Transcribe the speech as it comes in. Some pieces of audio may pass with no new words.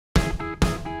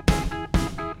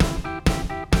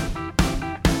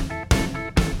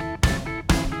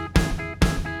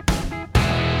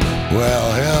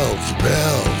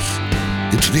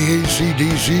It's the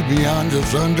AC/DC Beyond the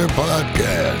Thunder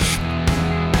podcast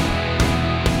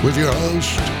with your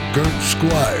host, Kurt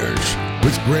Squires,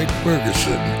 with Greg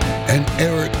Ferguson and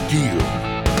Eric Gill.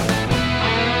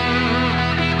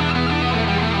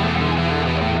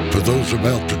 For those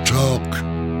about to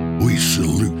talk, we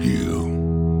salute you.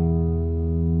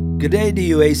 Good day to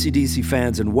you AC/DC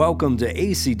fans, and welcome to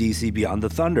AC/DC Beyond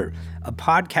the Thunder, a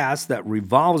podcast that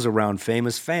revolves around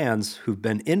famous fans who've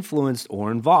been influenced or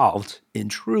involved in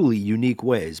truly unique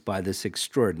ways by this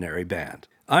extraordinary band.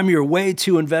 I'm your way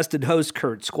too invested host,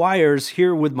 Kurt Squires,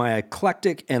 here with my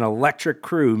eclectic and electric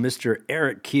crew, Mr.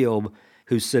 Eric Kielb,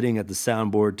 who's sitting at the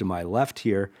soundboard to my left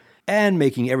here, and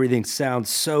making everything sound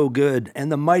so good,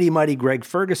 and the mighty Greg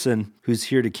Ferguson, who's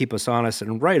here to keep us honest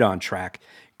and right on track.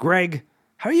 Greg,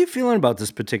 how are you feeling about this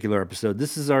particular episode?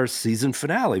 This is our season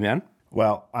finale, man.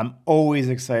 Well, I'm always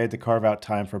excited to carve out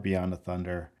time for Beyond the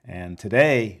Thunder. And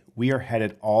today we are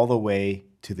headed all the way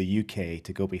to the UK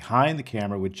to go behind the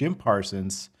camera with Jim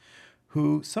Parsons,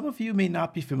 who some of you may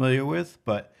not be familiar with,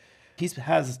 but he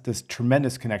has this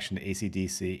tremendous connection to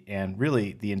AC/DC and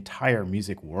really the entire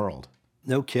music world.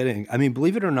 No kidding. I mean,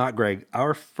 believe it or not, Greg,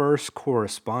 our first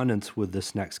correspondence with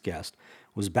this next guest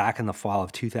was back in the fall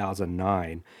of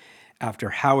 2009.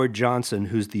 After Howard Johnson,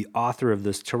 who's the author of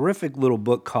this terrific little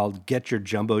book called Get Your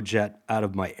Jumbo Jet Out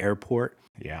of My Airport.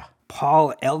 Yeah.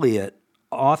 Paul Elliott,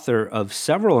 author of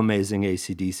several amazing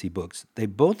AC/DC books. They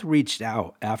both reached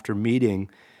out after meeting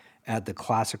at the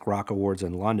Classic Rock Awards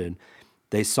in London.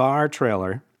 They saw our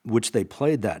trailer, which they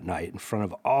played that night in front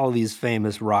of all these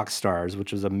famous rock stars,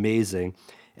 which was amazing.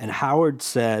 And Howard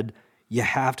said, "You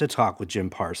have to talk with Jim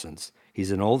Parsons.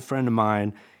 He's an old friend of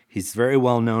mine. He's very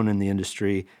well known in the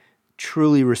industry.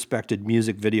 Truly respected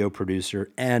music video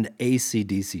producer and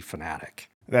AC/DC fanatic."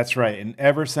 That's right. And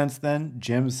ever since then,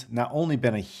 Jim's not only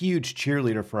been a huge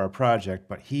cheerleader for our project,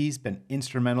 but he's been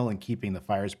instrumental in keeping the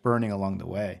fires burning along the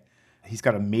way. He's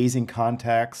got amazing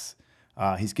contacts.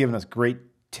 He's given us great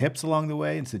tips along the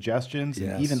way and suggestions,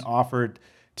 and even offered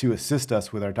to assist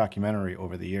us with our documentary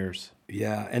over the years.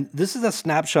 Yeah, and this is a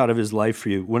snapshot of his life for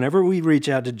you. Whenever we reach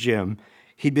out to Jim,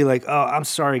 he'd be like, "Oh, I'm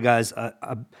sorry, guys.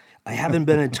 I haven't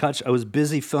been in touch. I was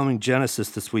busy filming Genesis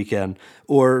this weekend,"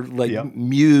 or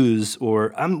Muse,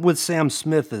 or "I'm with Sam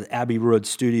Smith at Abbey Road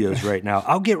Studios right now.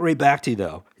 I'll get right back to you,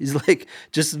 though." He's like,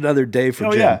 just another day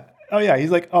for Jim. Yeah. He's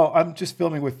like, "Oh, I'm just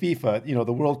filming with FIFA,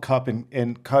 the World Cup in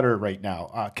Qatar right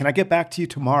now. Can I get back to you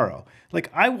tomorrow?" Like,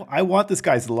 I want this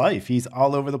guy's life. He's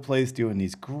all over the place doing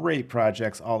these great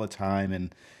projects all the time,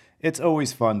 and it's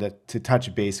always fun to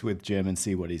touch base with Jim and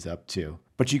see what he's up to.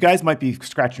 But you guys might be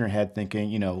scratching your head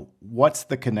thinking, what's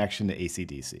the connection to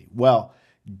AC/DC? Well,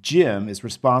 Jim is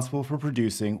responsible for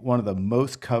producing one of the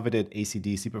most coveted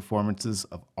AC/DC performances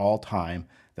of all time,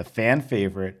 the fan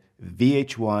favorite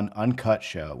VH1 Uncut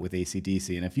show with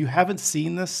AC/DC. And if you haven't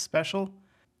seen this special,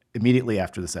 immediately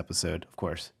after this episode, of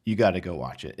course, you got to go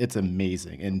watch it. It's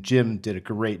amazing. And Jim did a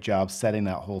great job setting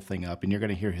that whole thing up, and you're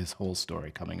going to hear his whole story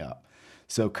coming up.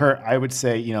 So, Kurt, I would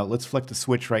say, let's flick the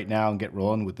switch right now and get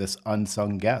rolling with this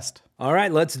unsung guest. All right,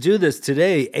 let's do this.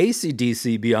 Today,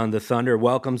 AC/DC Beyond the Thunder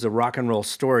welcomes a rock and roll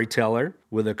storyteller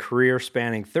with a career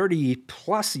spanning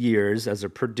 30-plus years as a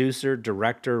producer,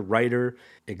 director, writer,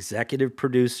 executive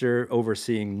producer,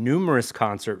 overseeing numerous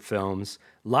concert films,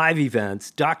 live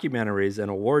events, documentaries, and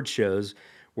award shows,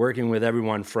 working with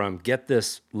everyone from, get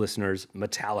this, listeners,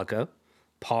 Metallica,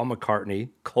 Paul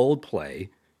McCartney, Coldplay,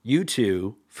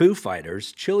 U2, Foo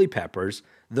Fighters, Chili Peppers,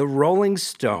 the Rolling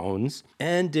Stones,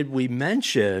 and did we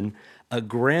mention a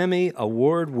Grammy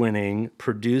award-winning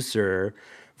producer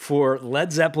for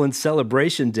Led Zeppelin's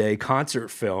Celebration Day concert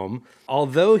film?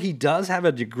 Although he does have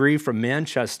a degree from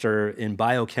Manchester in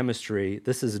biochemistry,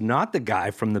 this is not the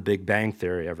guy from The Big Bang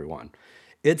Theory, everyone.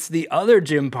 It's the other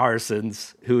Jim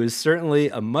Parsons, who is certainly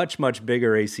a much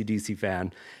bigger AC/DC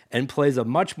fan and plays a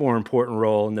much more important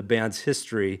role in the band's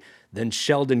history than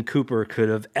Sheldon Cooper could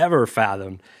have ever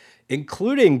fathomed,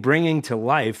 including bringing to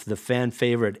life the fan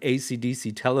favorite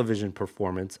AC/DC television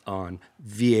performance on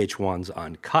VH1's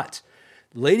Uncut.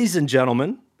 Ladies and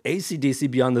gentlemen, AC/DC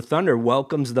Beyond the Thunder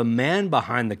welcomes the man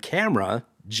behind the camera,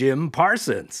 Jim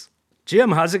Parsons.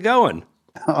 Jim, how's it going?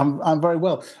 I'm very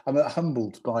well. I'm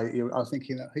humbled by you. I was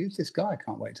thinking, who's this guy? I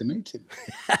can't wait to meet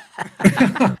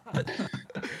him.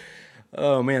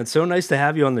 Oh, man, so nice to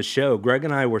have you on the show. Greg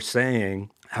and I were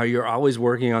saying how you're always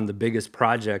working on the biggest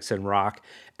projects in rock,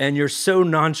 and you're so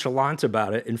nonchalant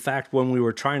about it. In fact, when we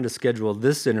were trying to schedule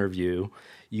this interview,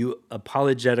 you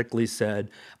apologetically said,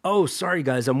 "Oh, sorry,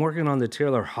 guys, I'm working on the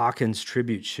Taylor Hawkins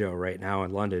tribute show right now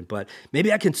in London, but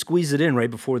maybe I can squeeze it in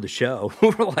right before the show."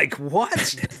 We're like,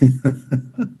 what?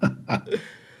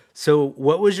 So,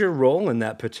 what was your role in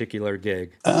that particular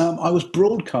gig? I was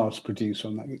broadcast producer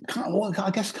on that.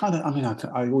 I guess kind of. I mean,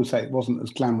 I always say it wasn't as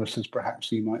glamorous as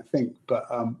perhaps you might think, but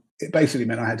it basically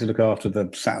meant I had to look after the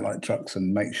satellite trucks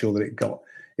and make sure that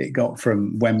it got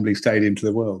from Wembley Stadium to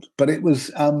the world. But it was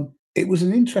an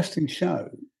interesting show.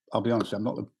 I'll be honest, I'm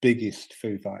not the biggest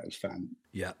Foo Fighters fan.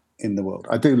 Yeah. In the world.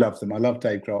 I do love them. I love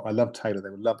Dave Grohl. I love Taylor.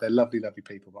 They're lovely, lovely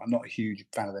people, but I'm not a huge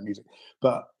fan of their music.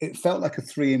 But it felt like a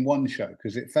 3-in-1 show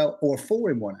or a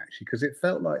 4-in-1 actually, because it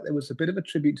felt like there was a bit of a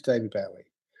tribute to David Bowie,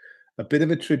 a bit of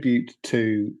a tribute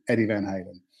to Eddie Van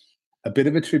Halen, a bit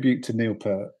of a tribute to Neil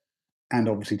Peart, and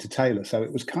obviously to Taylor. So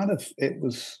it was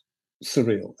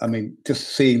surreal. I mean, just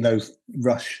seeing those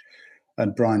Rush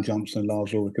and Brian Johnson and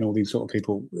Lars Ulrich and all these sort of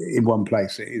people in one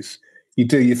place, your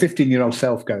 15-year-old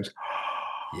self goes,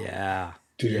 yeah.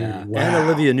 Dude, yeah. wow. And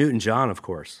Olivia Newton-John, of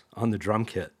course, on the drum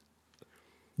kit.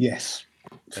 Yes.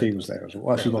 She was there as well.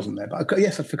 Well, she wasn't there. But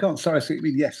yes, I forgot. Sorry. I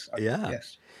mean, yes.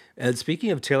 Yes. And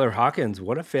speaking of Taylor Hawkins,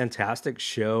 what a fantastic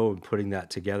show putting that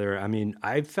together. I mean,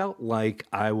 I felt like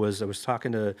I was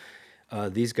talking to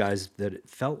these guys that it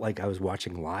felt like I was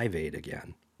watching Live Aid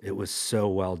again. It was so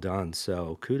well done.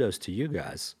 So kudos to you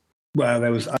guys. Well, I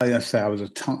was on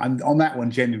that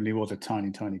one. Genuinely was a tiny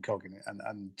cog in it,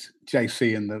 and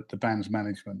JC and the band's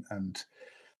management and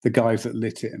the guys that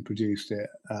lit it and produced it.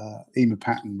 Ema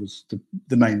Patton was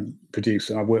the main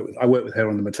producer. I worked with her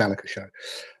on the Metallica show.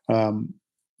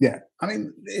 Yeah, I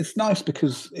mean, it's nice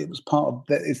because it was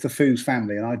it's the Foos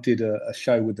family, and I did a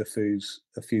show with the Foos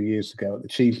a few years ago at the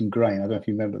Cheese and Grain. I don't know if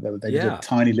you remember, they did a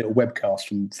tiny little webcast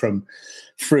from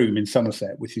Frome in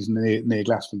Somerset, which is near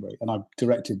Glastonbury, and I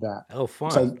directed that. Oh,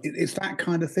 fun! So it's that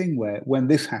kind of thing where when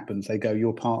this happens, they go,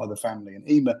 "You're part of the family." And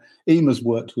Ema's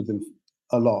worked with them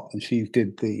a lot, and she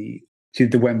did the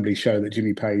Wembley show that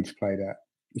Jimmy Page played at,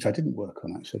 which I didn't work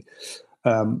on actually.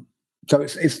 So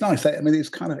it's nice. I mean,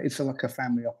 it's like a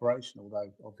family operation,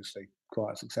 although obviously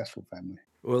quite a successful family.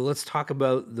 Well, let's talk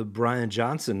about the Brian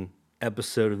Johnson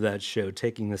episode of that show,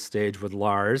 taking the stage with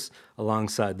Lars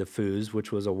alongside the Foos,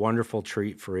 which was a wonderful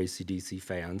treat for AC/DC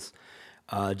fans.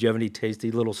 Do you have any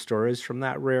tasty little stories from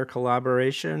that rare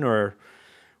collaboration, or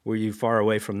were you far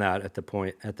away from that at that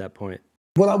point?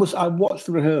 Well, I watched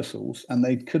the rehearsals, and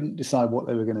they couldn't decide what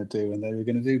they were going to do, and they were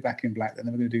going to do Back in Black, then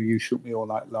they were going to do You Shook Me All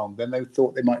Night Long, then they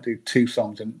thought they might do 2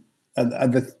 songs and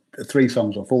the 3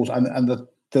 songs or 4, and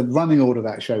the running order of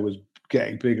that show was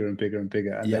getting bigger and bigger and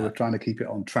bigger, and they were trying to keep it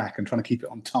on track and trying to keep it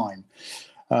on time.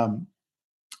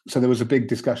 So there was a big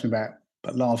discussion about,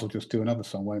 but Lars will just do another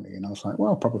song, won't he? And I was like,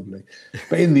 well, probably.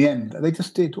 But in the end, they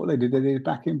just did what they did. They did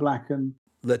Back in Black and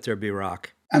Let There Be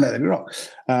Rock. And Let There Be Rock.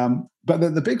 But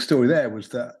the big story there was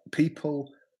that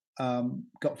people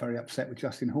got very upset with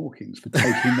Justin Hawkins for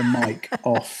taking the mic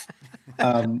off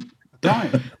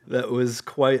Brian. That was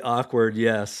quite awkward,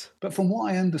 yes. But from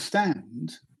what I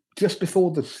understand, just before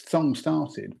the song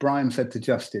started, Brian said to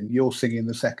Justin, "You're singing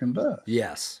the second verse."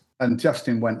 Yes. And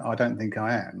Justin went, "I don't think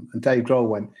I am." And Dave Grohl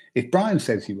went, "If Brian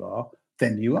says you are,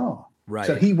 then you are." Right.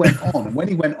 So he went on, and when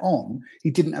he went on, he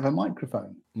didn't have a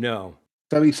microphone. No.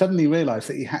 So he suddenly realised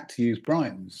that he had to use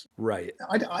Brian's. Right.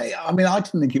 I mean, I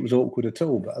didn't think it was awkward at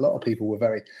all, but a lot of people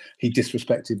were he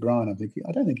disrespected Brian.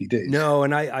 I don't think he did. No,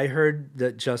 and I heard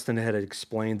that Justin had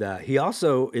explained that. He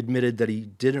also admitted that he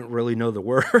didn't really know the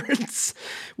words,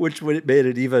 which made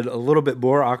it even a little bit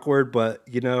more awkward, but,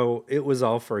 it was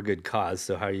all for a good cause,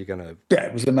 so how are you going to... Yeah,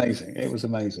 it was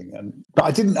amazing. But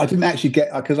I didn't actually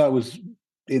get, because I was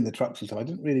in the trucks and stuff, I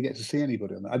didn't really get to see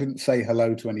anybody on that. I didn't say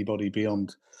hello to anybody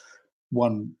beyond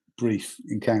one brief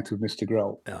encounter with Mr.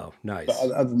 Grohl. Oh, nice.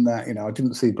 But other than that, I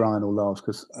didn't see Brian or Lars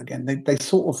because, again, they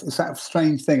sort of, it's that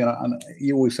strange thing, and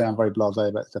you always say I'm very blasé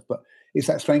about stuff, but it's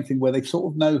that strange thing where they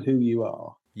sort of know who you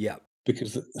are. Yeah.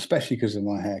 Because, especially because of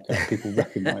my haircut, people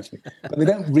recognise me. But they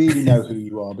don't really know who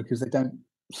you are because they don't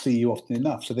see you often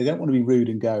enough. So they don't want to be rude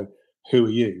and go, "Who are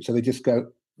you?" So they just go,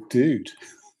 "Dude."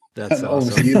 That's and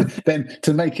awesome. Then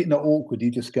to make it not awkward,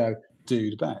 you just go,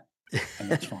 "Dude," back. And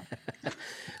that's fine.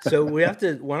 So why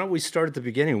don't we start at the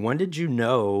beginning? When did you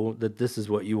know that this is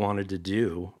what you wanted to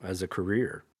do as a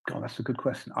career? God, that's a good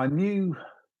question. I knew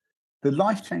the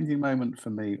life-changing moment for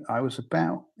me, I was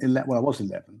about 11, I was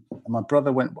 11, and my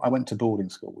brother I went to boarding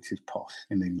school, which is posh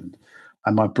in England,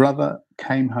 and my brother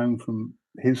came home from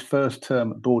his first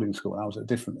term at boarding school, and I was at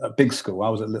a big school, I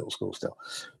was at little school still,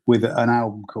 with an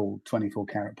album called 24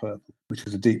 Karat Purple, which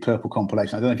was a Deep Purple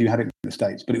compilation. I don't know if you had it in the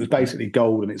States, but it was basically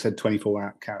gold and it said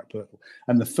 24 Karat Purple.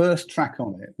 And the first track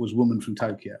on it was Woman from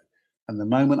Tokyo. And the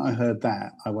moment I heard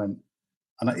that, I went,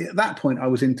 and at that point I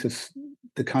was into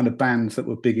the kind of bands that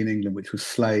were big in England, which was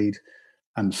Slade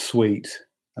and Sweet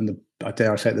and I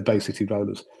dare I say it, the Bay City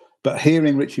Rollers. But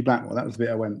hearing Richie Blackmore, that was the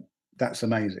bit I went, that's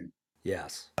amazing.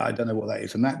 Yes. I don't know what that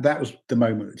is. And that was the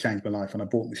moment that changed my life. And I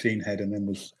bought Machine Head and then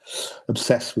was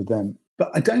obsessed with them.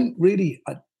 But I don't really,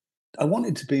 I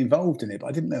wanted to be involved in it, but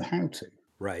I didn't know how to.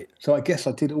 Right. So I guess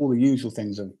I did all the usual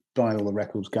things of buying all the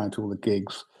records, going to all the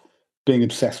gigs, being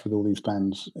obsessed with all these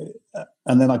bands.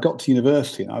 And then I got to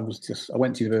university and I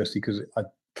went to university because I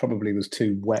probably was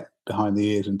too wet behind the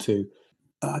ears and too,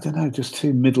 I don't know, just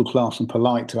too middle class and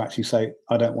polite to actually say,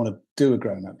 I don't want to do a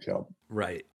grown-up job.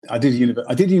 Right. I did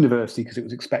university because it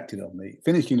was expected of me.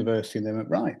 Finished university and then went,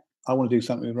 right, I want to do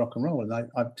something with rock and roll. And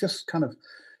I've just kind of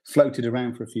floated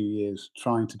around for a few years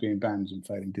trying to be in bands and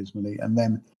failing dismally. And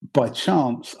then by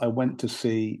chance, I went to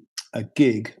see a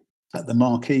gig at the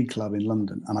Marquee Club in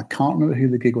London. And I can't remember who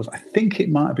the gig was. I think it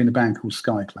might have been a band called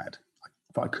Skyclad,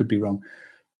 but I could be wrong.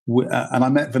 And I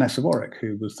met Vanessa Warwick,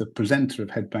 who was the presenter of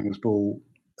Headbangers Ball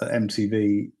at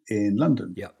MTV in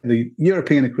London, the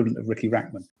European equivalent of Ricky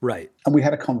Rackman. Right. And we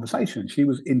had a conversation. She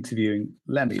was interviewing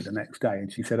Lemmy the next day,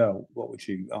 and she said, oh, what would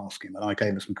you ask him? And I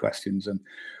gave her some questions, and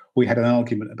we had an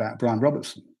argument about Brian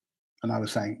Robertson. And I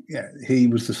was saying, yeah, he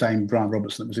was the same Brian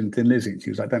Robertson that was in Thin Lizzy. And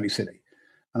she was like, don't be silly.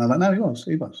 And I'm like, no, he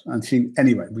was. And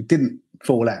anyway, we didn't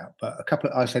fall out, but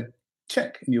I said,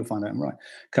 check, and you'll find out I'm right.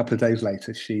 A couple of days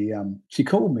later, she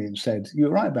called me and said, you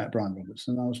were right about Brian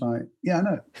Robertson. And I was like, yeah, I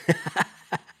know.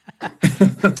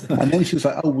 And then she was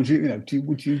like, oh, would you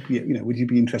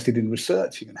be interested in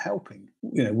researching and helping,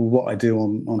 with what I do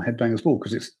on Headbangers Ball?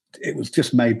 Because it was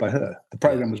just made by her. The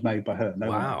program was made by her. No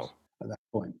one else at that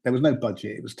point. There was no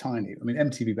budget. It was tiny. I mean,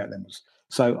 MTV back then was.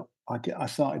 So I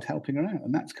started helping her out,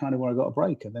 and that's kind of where I got a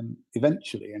break. And then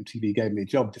eventually MTV gave me a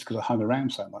job just because I hung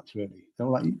around so much, really. They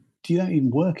were like, you don't even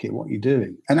work here. What are you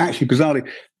doing? And actually, bizarrely,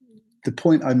 the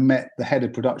point I met the head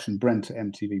of production, Brent, at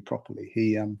MTV properly,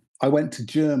 I went to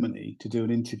Germany to do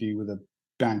an interview with a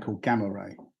band called Gamma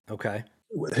Ray. Okay.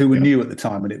 Who were new at the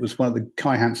time. And it was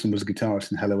Kai Hansen was a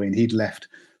guitarist in Halloween. He'd left,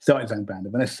 started his own band.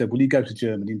 And Vanessa said, will you go to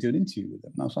Germany and do an interview with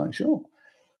them? And I was like, sure.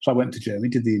 So I went to Germany,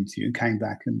 did the interview, came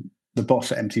back, and the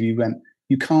boss at MTV went,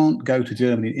 you can't go to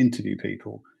Germany and interview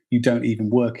people. You don't even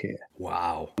work here.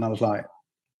 Wow. And I was like,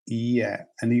 yeah.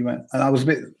 And he went, and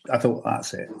I thought,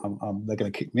 that's it. They're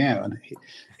going to kick me out. And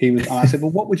and I said,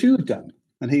 well, what would you have done?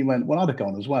 And he went, well, I'd have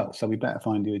gone as well. So we better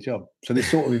find you a job. So they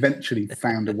sort of eventually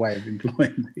found a way of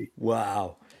employing me.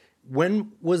 Wow.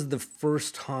 When was the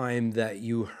first time that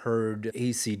you heard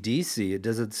AC/DC? It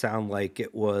doesn't sound like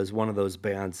it was one of those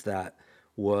bands that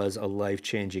was a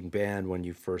life-changing band when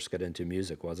you first got into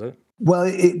music, was it? Well,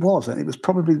 it was. And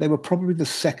they were probably the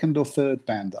second or third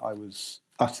band that I was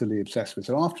utterly obsessed with.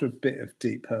 So after a bit of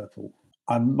Deep Purple,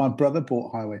 my brother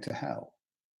bought Highway to Hell.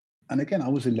 And again, I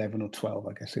was 11 or 12,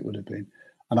 I guess it would have been.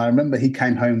 And I remember he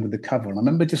came home with the cover. And I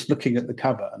remember just looking at the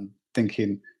cover and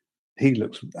thinking,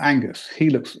 Angus,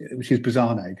 which is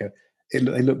bizarre now, they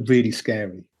look really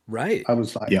scary. Right. I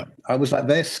was like,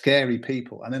 they're scary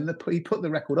people. And then he put the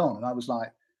record on and I was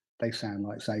like, they sound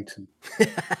like Satan.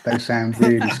 They sound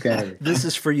really scary. This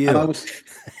is for you.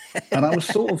 And I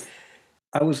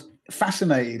was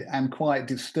fascinated and quite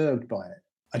disturbed by it.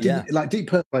 I didn't like Deep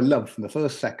Purple. I loved from the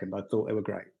first second. I thought they were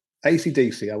great.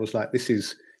 AC/DC, I was like,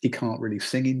 he can't really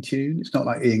sing in tune. It's not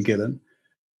like Ian Gillan.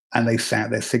 And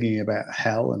they're singing about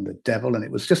hell and the devil. And it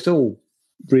was just all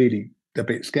really a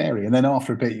bit scary. And then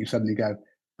after a bit, you suddenly go,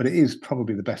 but it is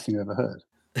probably the best thing I've ever heard.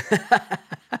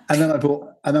 And then I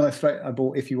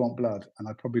bought If You Want Blood. And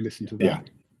I probably listened to that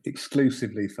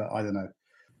exclusively for, I don't know,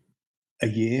 a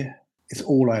year. It's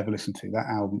all I ever listened to, that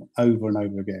album, over and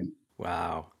over again.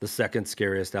 Wow. The second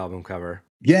scariest album cover.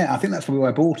 Yeah, I think that's probably why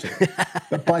I bought it.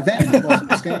 But by then, it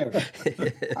wasn't scary.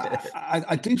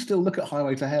 I do still look at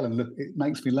Highway to Hell and it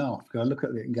makes me laugh because I look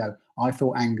at it and go, I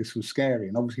thought Angus was scary.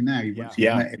 And obviously now you've met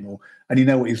him and you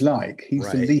know what he's like. He's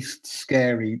the least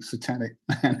scary satanic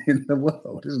man in the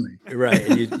world, isn't he? Right.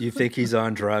 And you think he's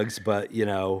on drugs, but,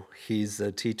 he's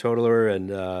a teetotaler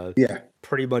and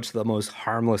pretty much the most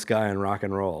harmless guy in rock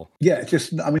and roll. Yeah,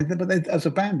 but as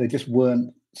a band, they just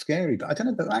weren't scary. But I don't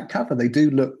know, but that cover, they do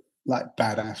look like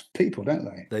badass people, don't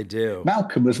they? They do.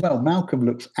 Malcolm as well. Malcolm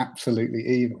looks absolutely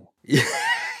evil. Yeah,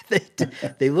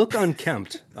 they look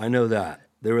unkempt. I know that.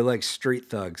 They were like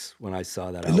street thugs when I saw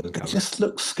that album cover. It just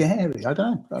looks scary. I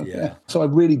don't know. Yeah. So I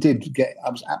really I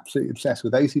was absolutely obsessed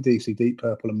with AC/DC, Deep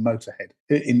Purple and Motorhead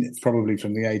in probably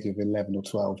from the age of 11 or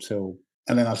 12 till,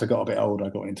 and then as I got a bit older, I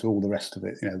got into all the rest of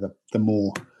it, the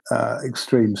more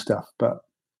extreme stuff. But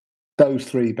those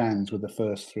three bands were the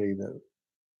first three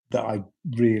that I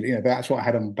really, that's what I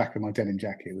had on the back of my denim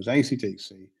jacket. It was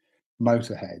AC/DC,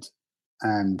 Motorhead,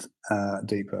 and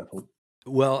Deep Purple.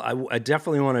 Well, I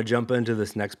definitely want to jump into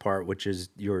this next part, which is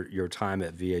your time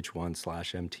at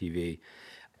VH1/MTV.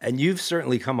 And you've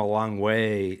certainly come a long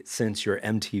way since your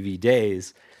MTV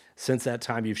days. Since that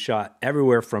time, you've shot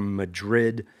everywhere from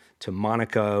Madrid to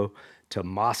Monaco to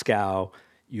Moscow.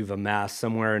 You've amassed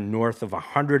somewhere north of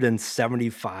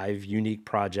 175 unique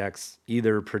projects,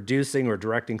 either producing or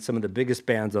directing some of the biggest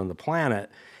bands on the planet.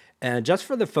 And just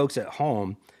for the folks at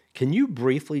home, can you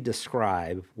briefly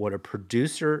describe what a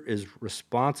producer is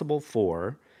responsible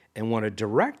for and what a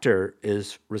director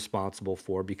is responsible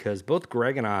for? Because both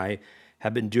Greg and I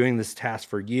have been doing this task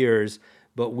for years,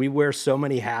 but we wear so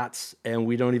many hats and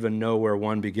we don't even know where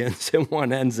one begins and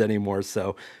one ends anymore.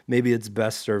 So maybe it's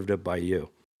best served up by you.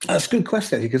 That's a good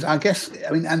question, because I guess,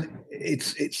 I mean, and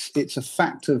it's a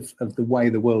fact of the way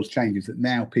the world's changed, is that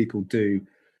now people do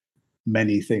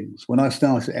many things. When I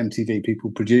started at MTV, people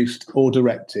produced or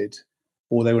directed,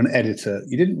 or they were an editor.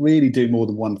 You didn't really do more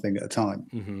than one thing at a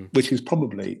time, which is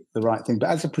probably the right thing. But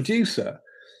as a producer,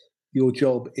 your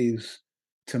job is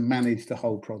to manage the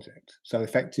whole project. So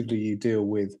effectively, you deal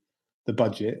with the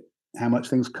budget, how much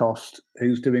things cost,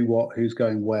 who's doing what, who's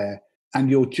going where. And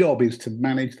your job is to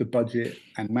manage the budget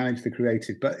and manage the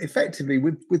creative. But effectively,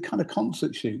 with kind of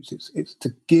concert shoots, it's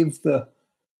to give the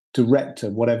director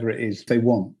whatever it is they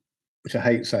want, which I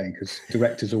hate saying because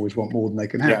directors always want more than they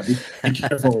can have. Yeah, be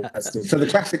careful. So the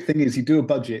classic thing is you do a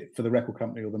budget for the record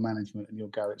company or the management and you'll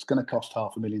go, it's going to cost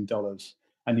 $500,000.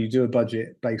 And you do a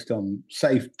budget based on,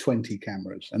 say, 20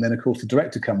 cameras. And then, of course, the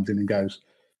director comes in and goes,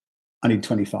 I need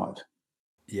 25.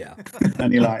 Yeah.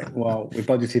 And you're like, well, we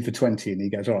budgeted for 20. And he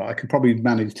goes, all right, I could probably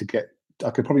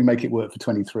make it work for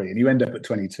 23. And you end up at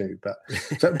 22. But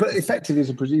effectively, as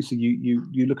a producer,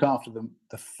 you look after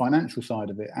the financial side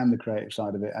of it and the creative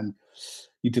side of it, and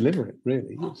you deliver it,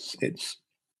 really. It's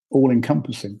all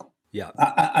encompassing. Yeah.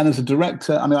 And as a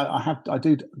director, I mean, I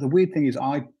do. The weird thing is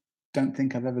I don't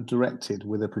think I've ever directed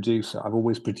with a producer. I've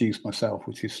always produced myself,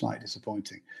 which is slightly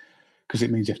disappointing because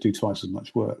it means you have to do twice as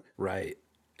much work. Right.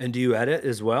 And do you edit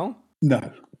as well? No.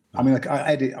 I mean, like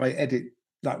I edit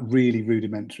like really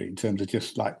rudimentary in terms of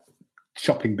just like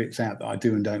chopping bits out that I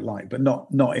do and don't like, but not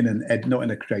in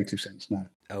a creative sense. No.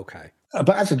 Okay.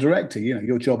 But as a director,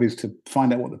 your job is to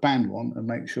find out what the band want and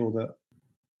make sure that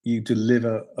you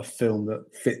deliver a film that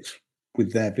fits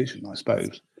with their vision, I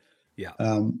suppose. Yeah.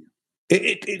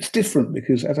 It's different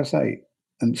because, as I say,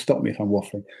 and stop me if I'm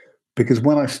waffling, because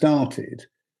when I started,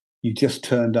 you just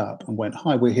turned up and went,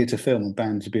 hi, we're here to film, and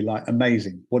bands would be like,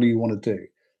 amazing, what do you want to do?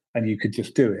 And you could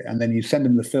just do it. And then you send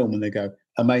them the film and they go,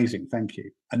 amazing, thank you.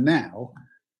 And now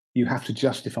you have to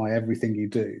justify everything you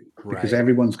do because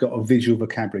everyone's got a visual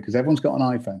vocabulary, because everyone's got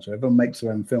an iPhone, so everyone makes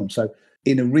their own film. So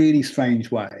in a really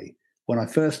strange way, when I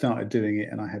first started doing it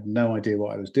and I had no idea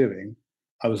what I was doing,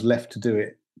 I was left to do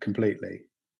it completely.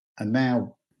 And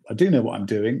now I do know what I'm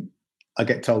doing. I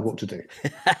get told what to do.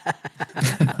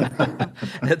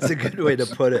 That's a good way to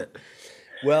put it.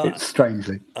 Well, it's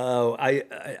strangely.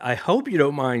 I hope you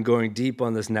don't mind going deep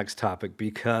on this next topic,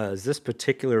 because this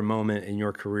particular moment in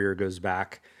your career goes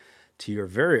back to your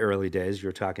very early days.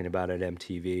 You're talking about at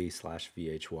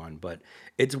MTV/VH1, but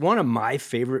it's one of my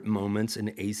favorite moments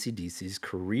in AC/DC's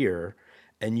career.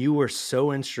 And you were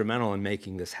so instrumental in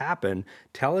making this happen.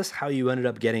 Tell us how you ended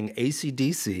up getting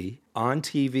AC/DC on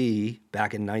TV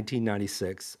back in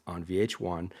 1996 on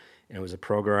VH1. And it was a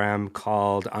program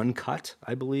called Uncut,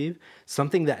 I believe,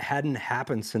 something that hadn't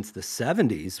happened since the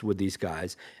 70s with these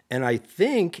guys. And I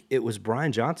think it was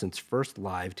Brian Johnson's first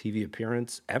live TV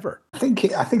appearance ever. I think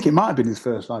it might have been his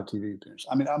first live TV appearance.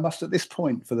 I mean, I must, at this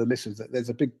point, for the listeners, that there's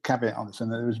a big caveat on this,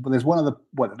 and there's one of the,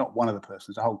 well, not one of the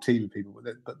persons, a whole team of people,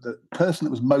 but the person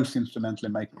that was most instrumental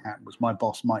in making it happen was my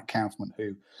boss, Mike Kaufman,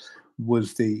 who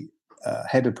was the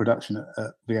head of production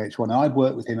at VH1. And I'd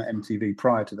worked with him at MTV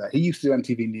prior to that. He used to do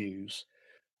MTV News,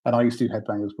 and I used to do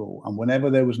Headbangers Ball. And whenever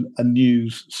there was a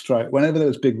news stroke, whenever there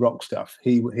was big rock stuff,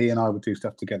 he and I would do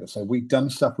stuff together. So we'd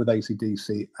done stuff with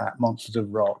AC/DC at Monsters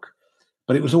of Rock,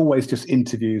 but it was always just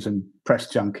interviews and press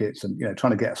junkets and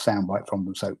trying to get a soundbite from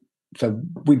them. So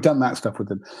we'd done that stuff with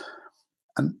them.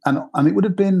 And it would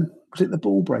have been, was it the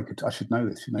Ball Breaker tour? I should know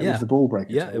this, It was the Ball Breaker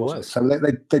tour. Yeah, it was. So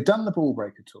they'd done the Ball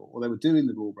Breaker tour, or they were doing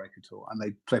the Ball Breaker tour, and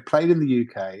they played in the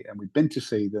UK, and we'd been to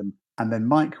see them. And then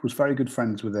Mike was very good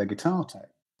friends with their guitar tech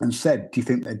and said, do you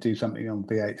think they'd do something on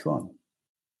VH1?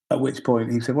 At which point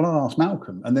he said, well, I'll ask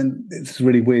Malcolm. And then it's a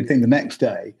really weird thing. The next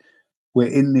day, we're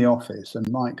in the office,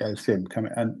 and Mike goes, Tim, come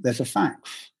in, and there's a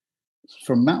fax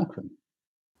from Malcolm.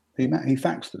 He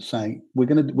faxed us saying,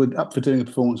 we're up for doing a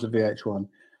performance of VH1.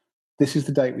 This is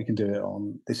the date we can do it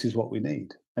on. This is what we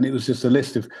need. And it was just a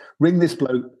list of ring this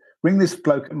bloke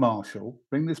at Marshall,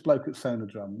 ring this bloke at Sonar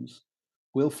Drums,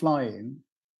 we'll fly in,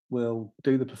 we'll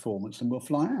do the performance, and we'll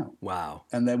fly out. Wow.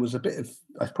 And there was a bit of,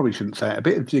 I probably shouldn't say it, a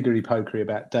bit of jiggery-pokery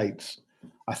about dates.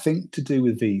 I think to do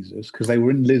with visas, because they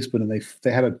were in Lisbon and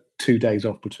they had 2 days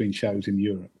off between shows in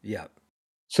Europe. Yeah.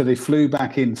 So they flew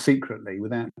back in secretly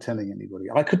without telling anybody.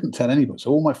 I couldn't tell anybody.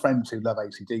 So all my friends who love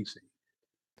AC/DC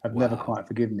have never quite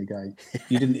forgiven me going,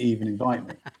 you didn't even invite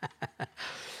me.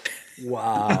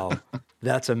 Wow.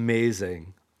 That's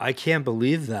amazing. I can't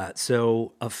believe that.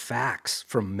 So a fax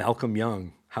from Malcolm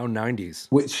Young. How 90s.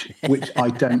 Which I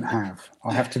don't have.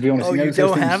 I have to be honest. Oh, you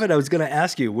don't have it? I was going to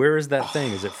ask you, where is that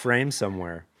thing? Is it framed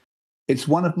somewhere? It's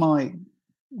one of my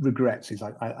regrets. Is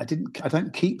I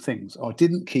don't keep things. Or I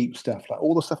didn't keep stuff. Like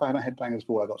all the stuff I had on Headbangers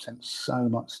Ball, I got sent so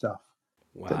much stuff.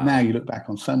 Wow. But now you look back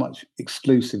on so much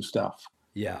exclusive stuff.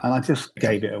 Yeah. And I just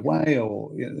gave it away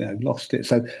or lost it.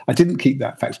 So I didn't keep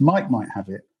that fax. Mike might have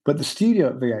it. But the studio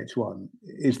at VH1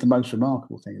 is the most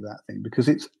remarkable thing of that thing because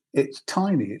it's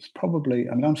tiny. It's probably,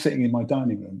 I mean, I'm sitting in my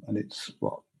dining room and it's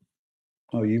what?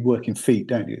 Oh, you work in feet,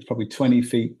 don't you? It's probably 20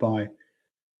 feet by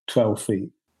 12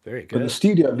 feet. Very good. But the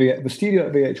studio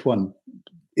at VH1,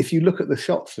 if you look at the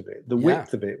shots of it, the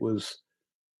width of it was,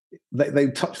 they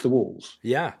touched the walls.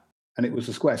 Yeah. And it was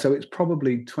a square. So it's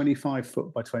probably 25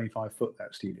 foot by 25 foot,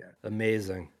 that studio.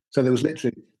 Amazing. So there was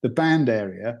literally the band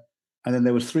area, and then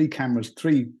there was three cameras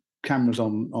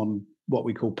on what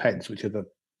we call PEDs, which are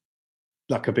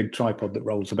like a big tripod that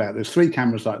rolls about. There's 3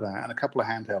 cameras like that and a couple of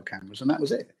handheld cameras, and that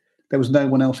was it. There was no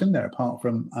one else in there apart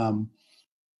from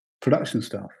production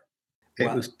stuff.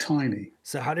 It was tiny.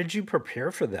 So how did you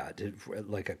prepare for that?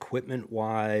 Like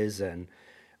equipment-wise and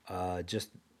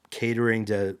just catering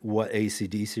to what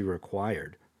AC/DC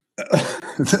required?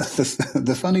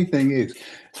 The funny thing is,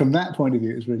 from that point of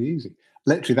view, it was really easy.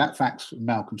 Literally, that fax from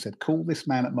Malcolm said, call this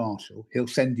man at Marshall. He'll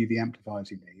send you the amplifiers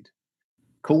you need.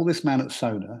 Call this man at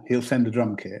Sonar. He'll send a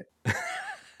drum kit.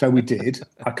 So we did.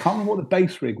 I can't remember what the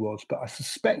bass rig was, but I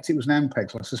suspect it was an Ampeg.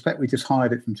 So I suspect we just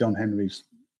hired it from John Henry's.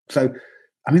 So,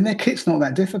 I mean, their kit's not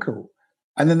that difficult.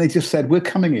 And then they just said, we're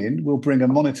coming in. We'll bring a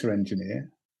monitor engineer.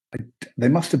 They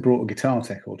must have brought a guitar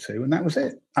tech or two, and that was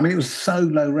it. I mean, it was so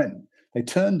low rent. They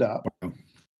turned up.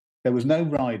 There was no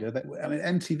rider. I mean,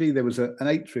 MTV, there was an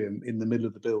atrium in the middle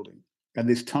of the building and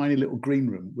this tiny little green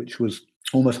room, which was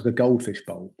almost like a goldfish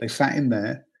bowl. They sat in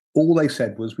there. All they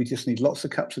said was, we just need lots of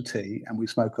cups of tea and we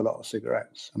smoke a lot of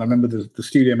cigarettes. And I remember the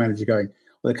studio manager going,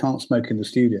 well, they can't smoke in the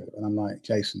studio. And I'm like,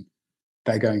 Jason,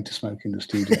 they're going to smoke in the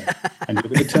studio. And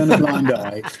you're going to turn a blind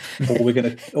eye or we're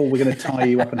going to tie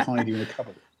you up and hide you in a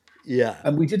cupboard. Yeah.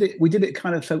 And we did it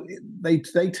kind of, so they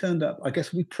turned up. I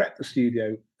guess we prepped the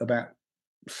studio about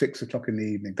 6 o'clock in the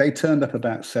evening. They turned up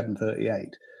about 7:38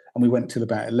 and we went till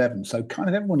about 11. So kind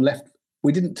of everyone left.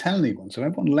 We didn't tell anyone. So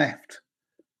everyone left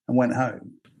and went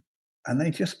home and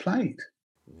they just played.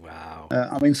 Wow.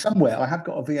 I mean, somewhere, I have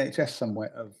got a VHS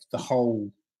somewhere of the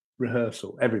whole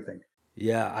rehearsal, everything.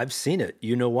 Yeah, I've seen it.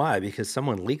 You know why? Because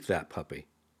someone leaked that puppy.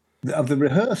 Of the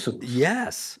rehearsals?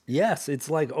 Yes. It's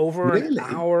like over an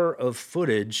hour of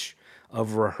footage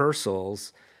of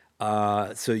rehearsals.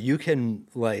 So you can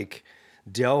like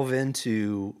delve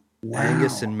into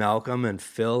Angus and Malcolm and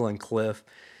Phil and Cliff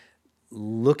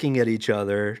looking at each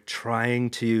other, trying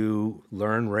to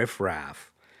learn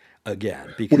riff-raff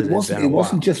again. Because it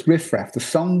wasn't just riff-raff. The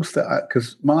songs that,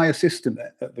 because my assistant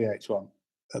at VH1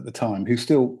 at the time, who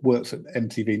still works at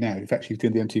MTV now, in fact, she's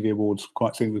doing the MTV Awards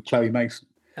quite soon with Chloe Mason.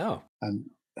 Oh. And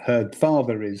her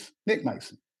father is Nick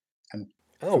Mason. And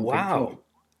oh, wow.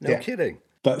 No kidding.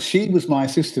 But she was my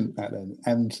assistant back then.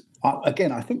 And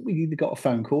I think we either got a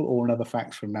phone call or another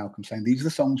fax from Malcolm saying, these are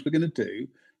the songs we're going to do.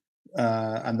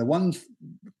 And the ones,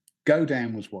 Go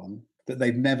Down was one that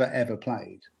they'd never, ever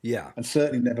played. Yeah. And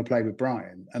certainly never played with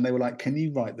Brian. And they were like, can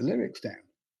you write the lyrics down?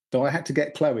 So I had to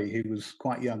get Chloe, who was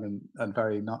quite young and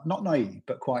very, not naive,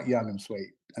 but quite young and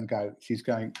sweet, and she's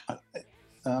going,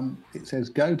 it says,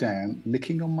 go down,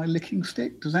 licking on my licking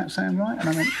stick. Does that sound right? And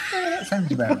I went, yeah, that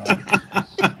sounds about right.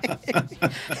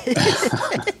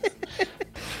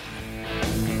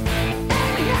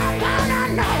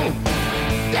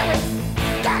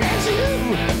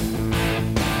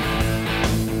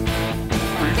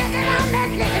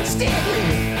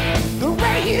 The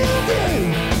way you do.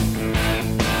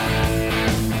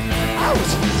 Oh,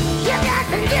 you got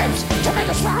the gifts to make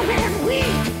a strong man weak.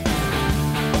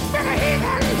 But I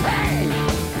heathen pain.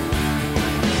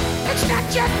 It's not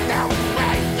just the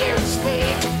way you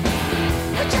speak.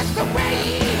 It's just the way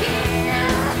you hear.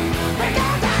 We go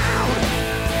down,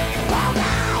 go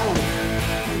down,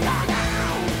 go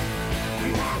down,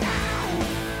 go down,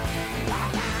 go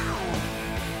down,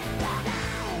 go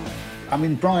down. I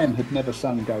mean, Brian had never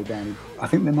sung Go Down. I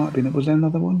think there might have been, was there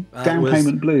another one? It Down was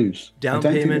Payment Blues. Down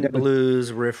Payment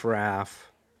Blues, Riff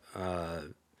Raff,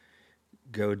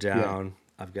 Go Down. Yeah.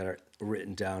 I've got it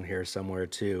written down here somewhere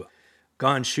too.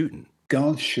 Gone Shooting.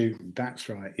 Gone Shooting, that's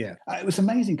right, yeah. It was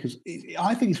amazing because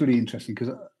I think it's really interesting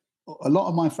because a lot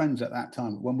of my friends at that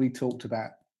time, when we talked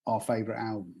about our favourite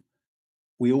album,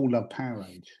 we all loved Power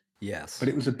Age. Yes. But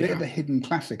it was a bit of a hidden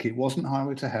classic. It wasn't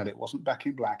Highway to Hell. It wasn't Back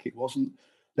in Black. It wasn't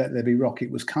Let There Be Rock.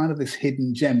 It was kind of this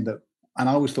hidden gem that, and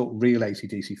I always thought real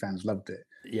AC/DC fans loved it.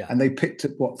 Yeah. And they picked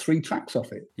up, 3 tracks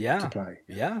off it to play.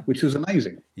 Yeah. Which was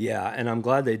amazing. Yeah, and I'm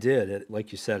glad they did.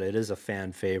 Like you said, it is a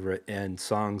fan favorite and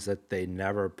songs that they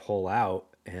never pull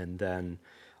out. And then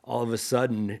all of a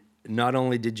sudden, not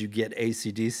only did you get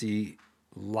AC/DC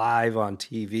live on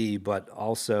TV, but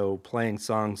also playing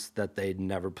songs that they'd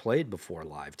never played before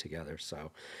live together.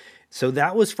 So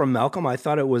that was from Malcolm. I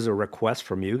thought it was a request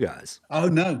from you guys. Oh,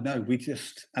 no.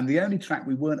 And the only track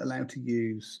we weren't allowed to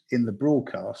use in the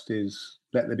broadcast is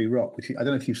Let There Be Rock, which I don't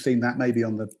know if you've seen that maybe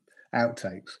on the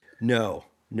outtakes. No.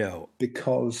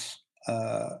 Because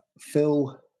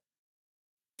Phil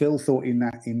thought he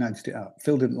nudged it up.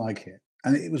 Phil didn't like it.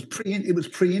 And it was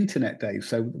pre-internet days,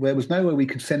 so there was no way we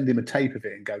could send him a tape of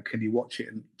it and go, "Can you watch it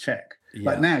and check?" Yeah.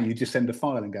 Like now, you just send a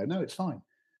file and go, "No, it's fine."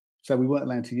 So we weren't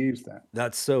allowed to use that.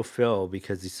 That's so Phil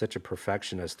because he's such a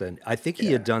perfectionist, and I think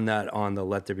he had done that on the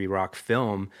Let There Be Rock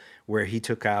film, where he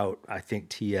took out, I think,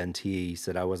 TNT. He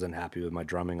said I wasn't happy with my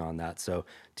drumming on that, so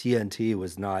TNT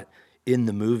was not in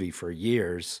the movie for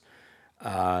years.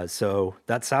 So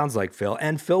that sounds like Phil.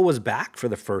 And Phil was back for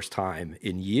the first time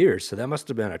in years, so that must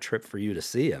have been a trip for you to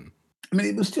see him. I mean,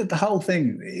 it was just the whole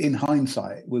thing, in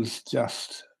hindsight, was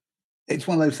just, it's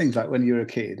one of those things like when you're a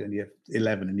kid and you're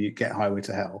 11 and you get Highway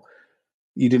to Hell,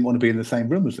 you didn't want to be in the same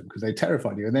room as them because they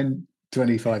terrified you. And then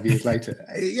 25 years later,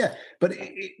 but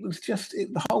it was just,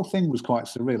 the whole thing was quite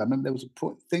surreal. I remember there was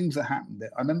things that happened.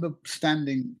 I remember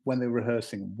standing when they were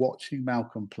rehearsing, watching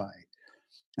Malcolm play.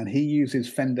 And he uses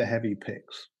Fender heavy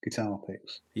picks, guitar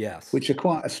picks, yes, which are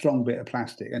quite a strong bit of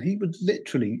plastic. And he was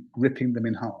literally ripping them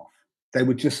in half. They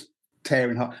would just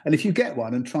tear in half. And if you get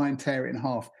one and try and tear it in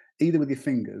half, either with your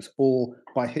fingers or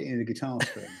by hitting the guitar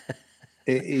string,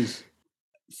 it is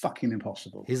fucking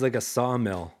impossible. He's like a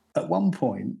sawmill. At one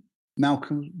point,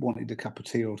 Malcolm wanted a cup of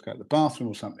tea or to go to the bathroom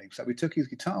or something. So we took his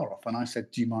guitar off and I said,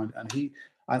 "Do you mind?" And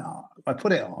I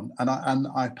put it on and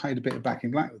I played a bit of Back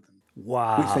in Black with them.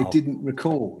 Wow. Which they didn't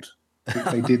record. So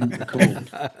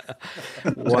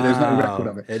wow. there's no record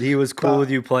of it. And he was cool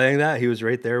with you playing that? He was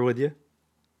right there with you?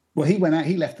 Well, he went out,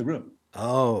 he left the room.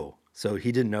 Oh, so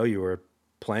he didn't know you were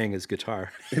playing his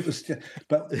guitar. It was just,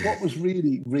 but what was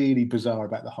really, really bizarre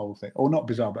about the whole thing, or not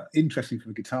bizarre, but interesting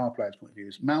from a guitar player's point of view,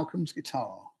 is Malcolm's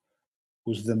guitar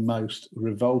was the most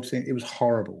revolting. It was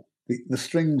horrible. The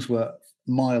strings were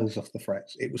miles off the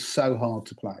frets. It was so hard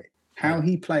to play. How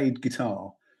he played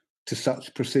guitar to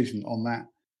such precision on that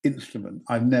instrument,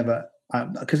 I've never,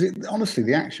 because honestly,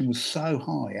 the action was so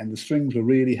high and the strings were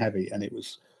really heavy, and it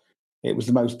was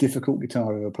the most difficult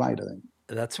guitar I've ever played, I think.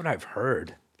 That's what I've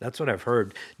heard.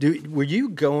 Were you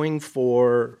going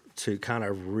to kind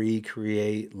of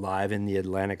recreate Live in the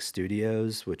Atlantic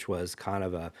Studios, which was kind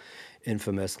of a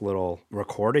infamous little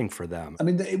recording for them? I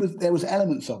mean, there was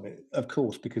elements of it, of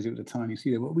course, because it was a tiny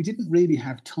studio, but we didn't really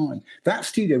have time. That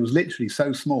studio was literally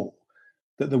so small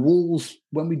that the walls,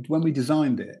 when we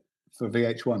designed it for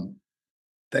VH1,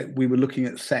 that we were looking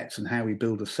at sets and how we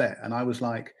build a set. And I was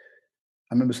like,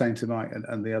 I remember saying to Mike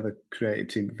and the other creative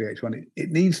team at VH1, it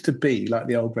needs to be like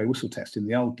the old Grey Whistle Test in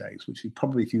the old days, which is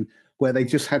probably where they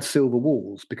just had silver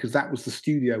walls, because that was the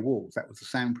studio walls. That was the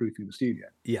soundproofing of the studio.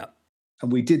 Yeah.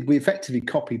 And we effectively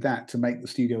copied that to make the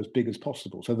studio as big as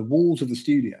possible. So the walls of the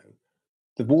studio,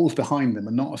 the walls behind them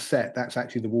are not a set. That's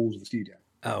actually the walls of the studio.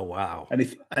 Oh, wow. And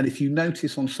if you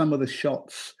notice on some of the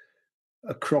shots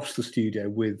across the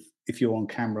studio, if you're on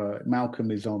camera, Malcolm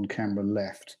is on camera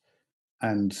left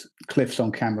and Cliff's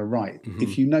on camera right. Mm-hmm.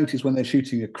 If you notice when they're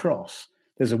shooting across,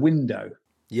 there's a window.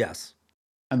 Yes.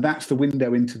 And that's the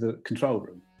window into the control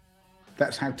room.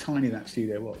 That's how tiny that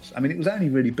studio was. I mean, it was only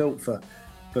really built for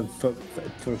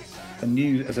a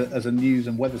news as a news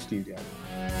and weather studio.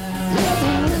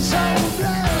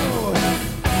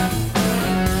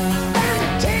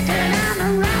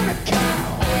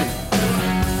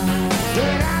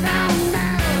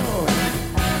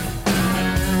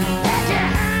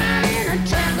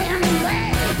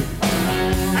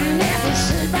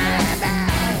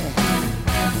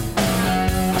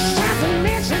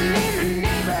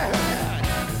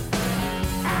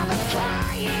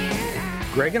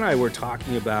 Greg and I were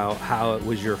talking about how it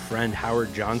was your friend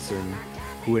Howard Johnson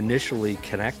who initially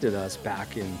connected us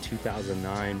back in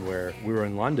 2009, where we were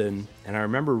in London. And I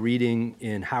remember reading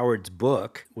in Howard's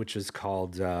book, which is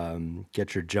called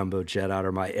Get Your Jumbo Jet Out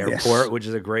of My Airport, which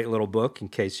is a great little book in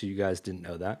case you guys didn't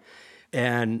know that.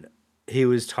 And he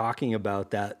was talking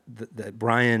about that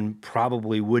Brian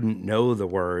probably wouldn't know the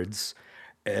words.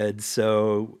 And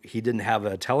so he didn't have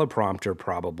a teleprompter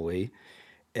probably.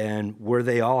 And were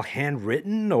they all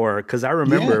handwritten, or because I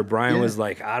remember Brian was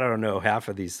like, I don't know half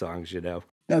of these songs, you know.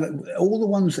 No, all the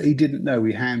ones that he didn't know,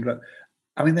 he handwrote.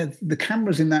 I mean, the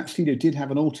cameras in that studio did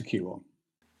have an auto cue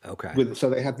on. Okay. So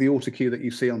they had the auto cue that you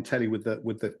see on telly with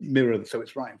the mirror, so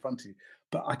it's right in front of you.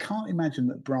 But I can't imagine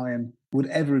that Brian would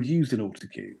ever have used an auto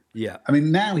cue. Yeah. I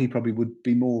mean, now he probably would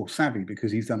be more savvy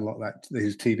because he's done a lot of that,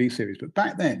 his TV series. But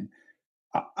back then,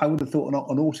 I would have thought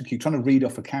an auto cue, trying to read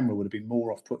off a camera would have been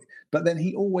more off-putting. But then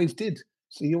he always did.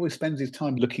 So he always spends his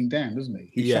time looking down, doesn't he?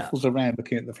 He shuffles around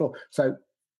looking at the floor. So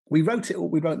we wrote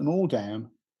them all down,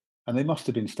 and they must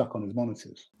have been stuck on his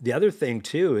monitors. The other thing,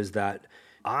 too, is that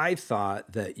I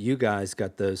thought that you guys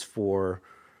got those 4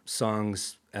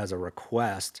 songs as a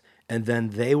request, and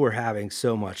then they were having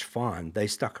so much fun. They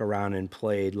stuck around and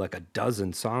played like a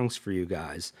dozen songs for you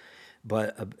guys.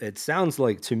 But it sounds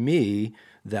like to me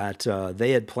that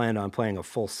they had planned on playing a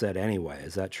full set anyway.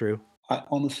 Is that true? I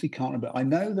honestly can't remember. I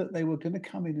know that they were going to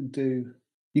come in and do.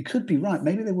 You could be right.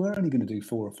 Maybe they were only going to do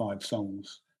 4 or 5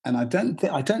 songs, and I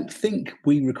don't think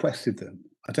we requested them.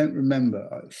 I don't remember.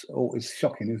 It's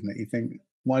shocking, isn't it? You think,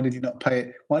 why did you not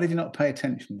pay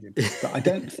attention, Jim? But I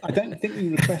don't think we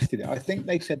requested it. I think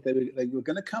they said they were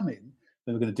going to come in.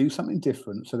 They were going to do something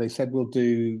different. So they said, we'll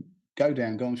do Go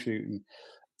Down, Gone Shooting,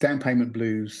 Down Payment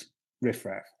Blues, Riff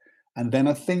Raff. And then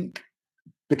I think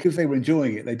because they were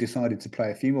enjoying it, they decided to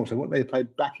play a few more. So what they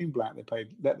played, Back in Black, they played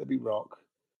Let There Be Rock.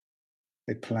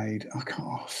 They played,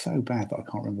 so bad that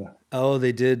I can't remember. Oh,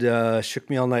 they did Shook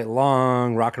Me All Night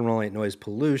Long, Rock and Roll Ain't Noise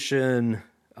Pollution.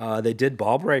 They did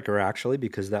Ball Breaker, actually,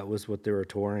 because that was what they were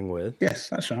touring with. Yes,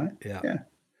 that's right. Yeah.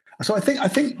 So I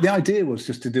think the idea was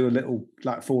just to do a little,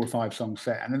 like 4 or 5 song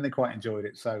set, and then they quite enjoyed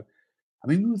it. So I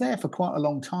mean, we were there for quite a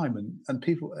long time, and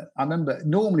people. I remember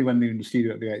normally when we were in the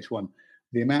studio at the VH1,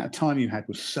 the amount of time you had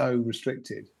was so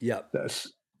restricted. Yeah.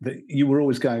 That you were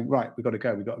always going, right, we've got to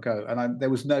go. And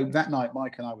there was no, that night,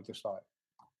 Mike and I were just like,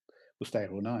 we'll stay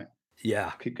here all night.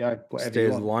 Yeah. Keep going. Whatever stay you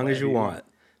as want, long as you want.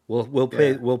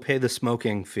 We'll pay the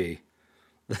smoking fee.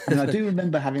 And I do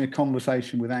remember having a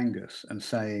conversation with Angus and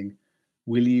saying,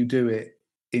 will you do it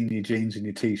in your jeans and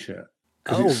your t-shirt?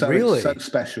 Because it's so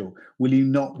special. Will you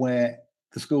not wear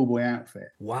the schoolboy outfit?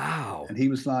 Wow. And he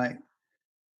was like,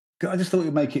 I just thought it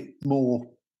would make it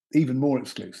even more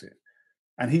exclusive.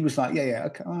 And he was like, yeah,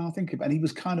 okay, I'll think about it. And he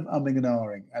was kind of umming and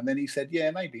ahhing. And then he said,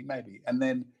 yeah, maybe. And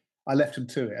then I left him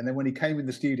to it. And then when he came in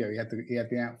the studio, he had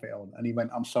the outfit on, and he went,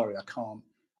 I'm sorry, I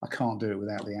can't do it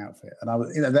without the outfit. And I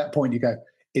was, at that point you go,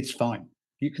 it's fine.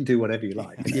 You can do whatever you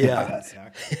like. Yeah.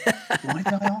 Why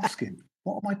did I ask him?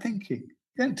 What am I thinking?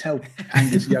 You don't tell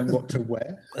Angus Young what to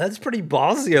wear. That's pretty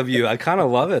ballsy of you. I kind of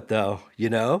love it, though. You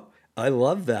know, I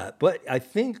love that. But I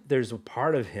think there's a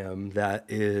part of him that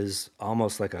is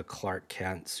almost like a Clark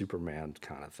Kent Superman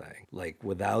kind of thing. Like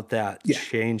without that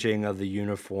changing of the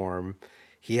uniform,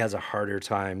 he has a harder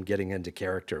time getting into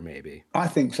character, maybe. I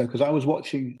think so, because I was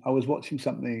watching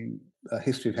something, a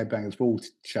History of Headbangers Ball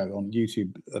show on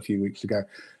YouTube a few weeks ago,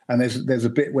 and there's a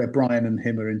bit where Brian and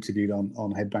him are interviewed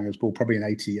on Headbangers Ball, probably in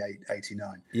 88,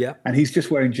 89. Yeah. And he's just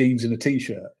wearing jeans and a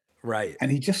t-shirt. Right. And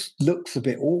he just looks a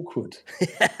bit awkward.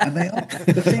 And they are.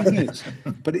 The thing is,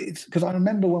 but it's because I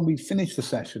remember when we finished the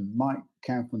session, Mike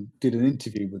Kaufman did an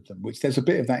interview with them, which there's a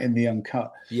bit of that in the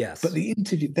uncut. Yes. But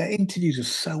their interviews are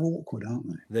so awkward,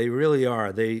 aren't they? They really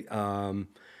are.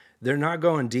 They're not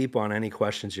going deep on any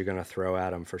questions you're going to throw at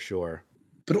them for sure.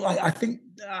 But I think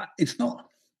it's not.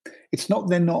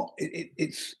 They're not.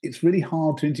 It's really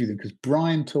hard to interview them because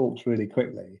Brian talks really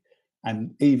quickly,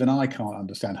 and even I can't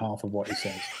understand half of what he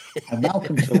says. And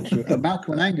Malcolm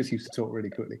Malcolm and Angus used to talk really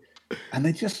quickly, and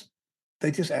they just.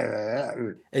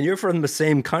 And you're from the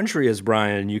same country as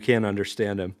Brian, and you can't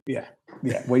understand him. Yeah.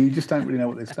 Well, you just don't really know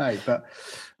what they say, but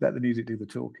let the music do the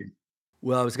talking.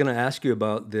 Well, I was going to ask you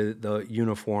about the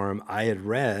uniform. I had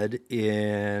read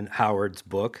in Howard's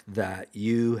book that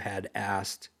you had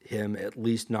asked him at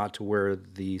least not to wear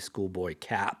the schoolboy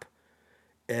cap.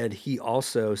 And he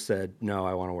also said, no,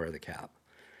 I want to wear the cap.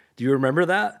 Do you remember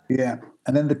that? Yeah.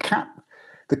 And then the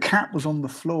cap was on the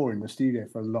floor in the studio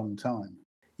for a long time.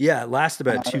 Yeah, it lasted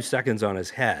about 2 seconds on his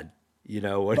head. You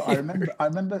know what? I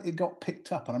remember it got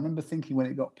picked up, and I remember thinking when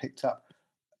it got picked up,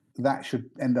 that should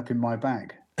end up in my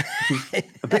bag. which is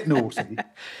a bit naughty,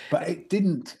 but it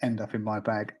didn't end up in my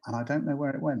bag, and I don't know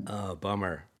where it went. Oh,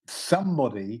 bummer.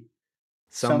 Somebody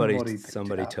took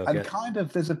and it. kind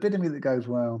of, there's a bit of me that goes,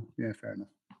 well, yeah, fair enough,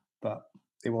 but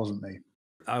it wasn't me.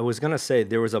 I was going to say,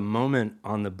 there was a moment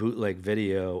on the bootleg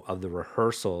video of the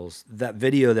rehearsals, that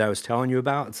video that I was telling you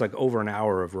about. It's like over an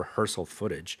hour of rehearsal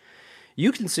footage.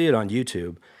 You can see it on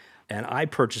YouTube. And I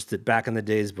purchased it back in the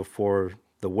days before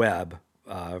the web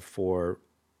for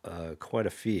quite a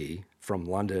fee from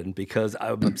London, because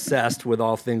I'm obsessed with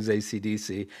all things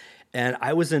AC/DC. And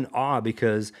I was in awe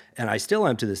because, and I still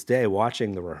am to this day,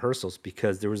 watching the rehearsals,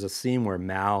 because there was a scene where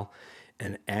Mal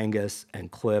and Angus and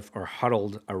Cliff are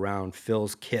huddled around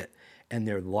Phil's kit, and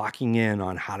they're locking in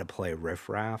on how to play Riff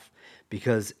Raff,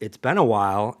 because it's been a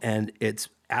while and it's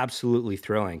absolutely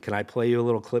thrilling. Can I play you a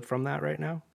little clip from that right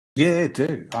now? Yeah,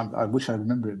 do. I wish I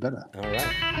remember it better. All right.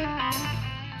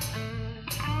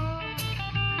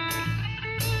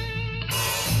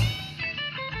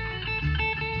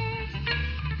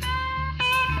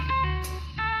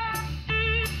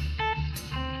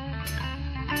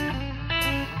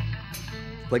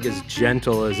 Like as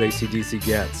gentle as AC/DC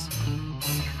gets.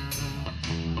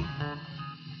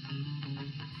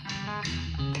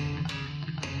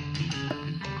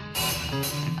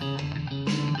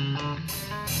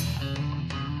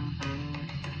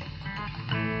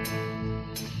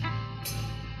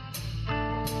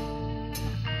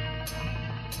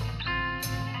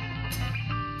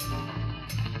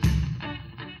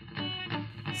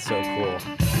 So cool.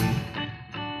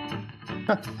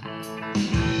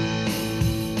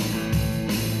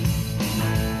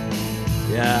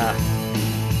 Yeah.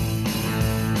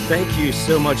 Thank you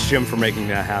so much, Jim, for making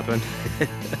that happen.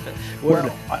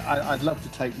 Well, I'd love to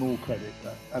take more credit,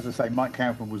 but as I say, Mike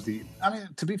Kaufman was the... I mean,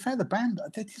 to be fair, the band,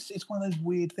 it's one of those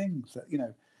weird things that, you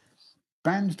know,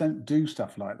 bands don't do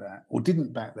stuff like that, or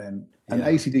didn't back then, and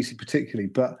AC/DC particularly.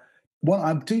 But what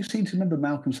I do seem to remember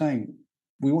Malcolm saying,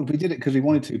 we did it because we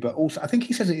wanted to, but also, I think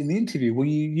he says it in the interview where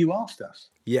you asked us.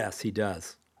 Yes, he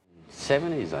does.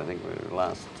 70s, I think, were the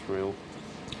last real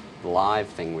live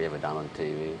thing we ever done on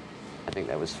TV. I think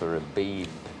that was for a Beeb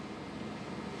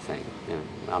thing. You know?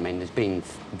 I mean, there's been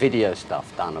video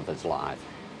stuff done of us live,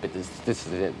 but this is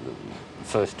it, the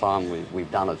first time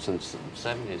we've done it since the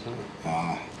 70s, isn't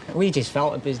it? We just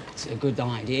felt it was a good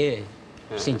idea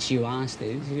since you asked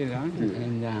us, you know,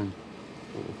 and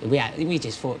we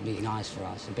just thought it'd be nice for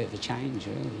us, a bit of a change,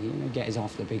 really, you know, get us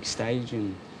off the big stage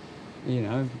and, you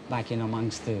know, back in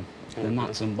amongst the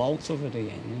nuts and bolts of it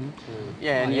again, you know.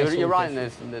 Yeah, and you're right in the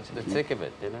thick of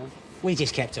it, you know. We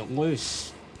just kept it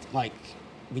loose, like,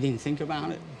 we didn't think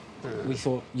about it. We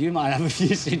thought you might have a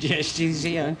few suggestions,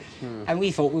 you know, and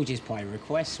we thought we'll just play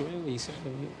requests, really. So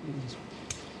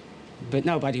but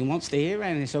nobody wants to hear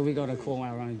anything, so we got to call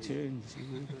our own tunes.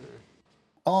 You know?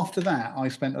 After that, I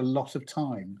spent a lot of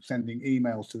time sending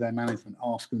emails to their management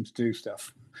asking them to do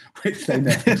stuff, which they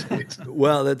never did.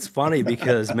 Well, that's funny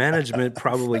because management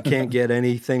probably can't get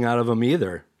anything out of them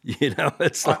either. You know,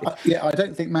 it's like... I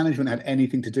don't think management had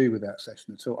anything to do with that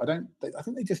session at all. I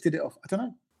think they just did it off. I don't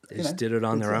know. They just did it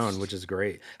on their own, which is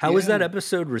great. How was that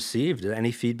episode received?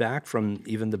 Any feedback from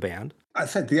even the band? I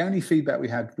said the only feedback we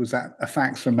had was that a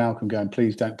fax from Malcolm going,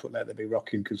 please don't put Let There Be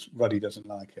Rockin' because Ruddy doesn't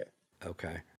like it.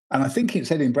 Okay. And I think it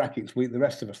said in brackets, the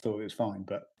rest of us thought it was fine,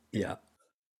 but... Yeah.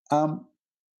 I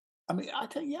mean,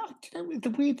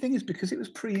 the weird thing is because it was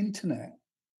pre-internet,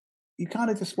 you kind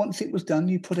of just, once it was done,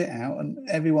 you put it out and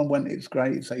everyone went, it's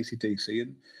great, it's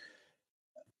AC/DC.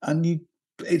 And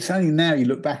it's only now you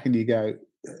look back and you go,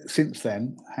 since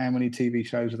then, how many TV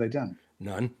shows have they done?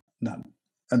 None.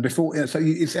 And before, so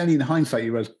it's only in hindsight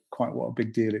you realize quite what a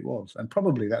big deal it was. And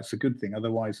probably that's a good thing.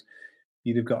 Otherwise,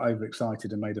 you'd have got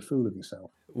overexcited and made a fool of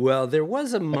yourself. Well, there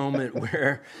was a moment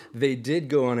where they did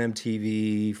go on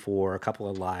MTV for a couple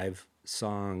of live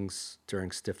songs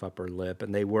during Stiff Upper Lip,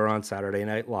 and they were on Saturday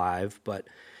Night Live, but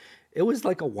it was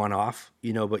like a one-off,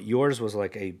 you know, but yours was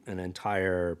like an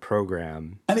entire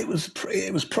program. And it was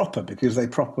proper because they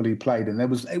properly played, and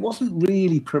it wasn't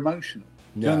really promotional.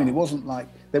 No. You know what I mean? It wasn't like,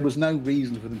 there was no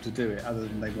reason for them to do it other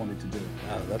than they wanted to do it.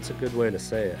 Oh, that's a good way to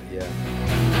say it, yeah.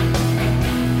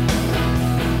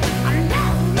 I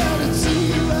know that it's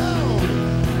zero.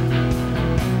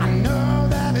 I know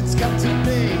that it's got to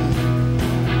be.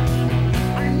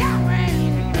 I know I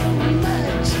ain't doing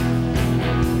much,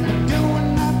 but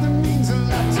doing nothing means a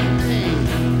lot to me.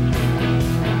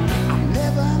 I'm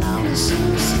living on a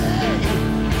Tuesday,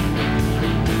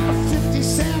 a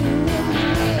 50-cent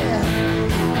millionaire,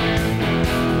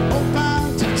 open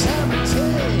to charity,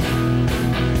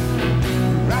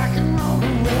 rock and roll.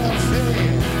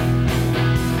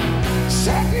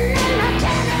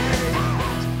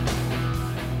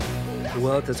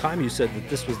 the time you said that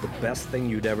this was the best thing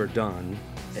you'd ever done.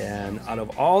 And out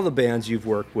of all the bands you've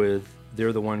worked with,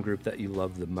 they're the one group that you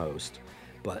love the most.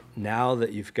 But now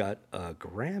that you've got a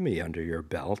Grammy under your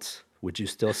belt, would you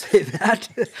still say that?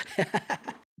 Do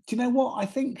you know what? I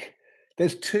think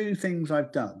there's two things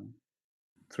I've done,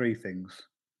 three things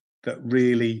that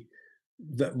really,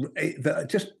 that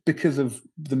just because of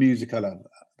the music I love,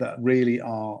 that really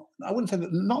are, I wouldn't say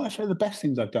that, not necessarily the best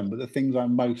things I've done, but the things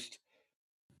I'm most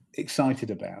excited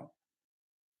about,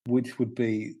 which would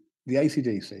be the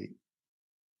AC/DC,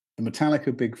 the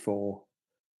Metallica Big Four,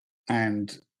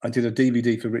 and I did a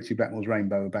DVD for Ritchie Blackmore's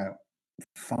Rainbow about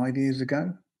 5 years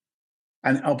ago.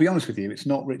 And I'll be honest with you, it's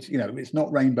not Rich, it's not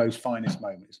Rainbow's finest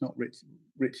moment. It's not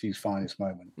Ritchie's finest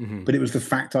moment. Mm-hmm. But it was the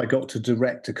fact I got to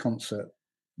direct a concert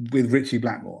with Ritchie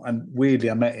Blackmore. And weirdly,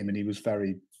 I met him and he was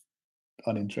very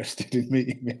uninterested in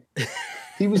meeting me.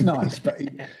 He was nice, but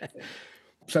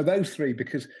so those three,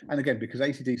 because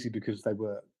AC/DC, because they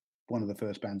were one of the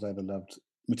first bands I ever loved.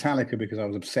 Metallica, because I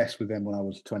was obsessed with them when I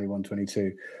was 21,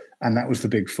 22. And that was the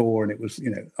Big Four. And it was,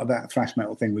 that thrash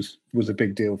metal thing was a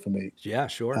big deal for me. Yeah,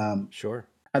 sure. Sure.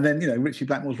 And then, Ritchie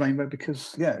Blackmore's Rainbow,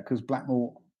 because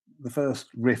Blackmore, the first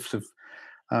riffs of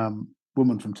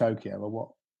Woman from Tokyo are what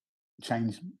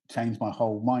changed my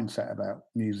whole mindset about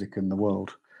music and the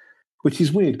world, which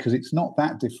is weird because it's not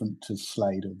that different to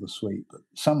Slade or The Sweet, but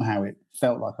somehow it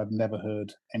felt like I'd never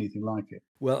heard anything like it.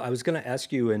 Well, I was going to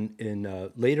ask you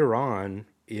in later on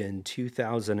in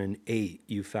 2008,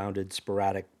 you founded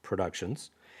Sporadic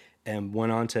Productions and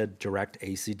went on to direct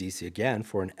AC/DC again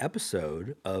for an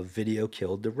episode of Video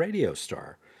Killed the Radio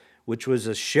Star, which was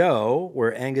a show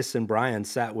where Angus and Brian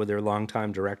sat with their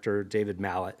longtime director, David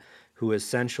Mallet, who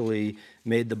essentially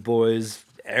made the boys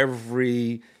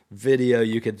every video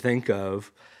you could think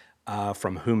of,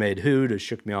 from Who Made Who to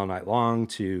Shook Me All Night Long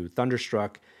to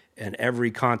Thunderstruck, and every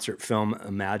concert film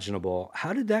imaginable.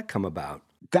 How did that come about?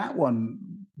 That one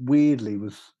weirdly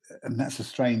was, and that's a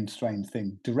strange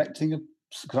thing, directing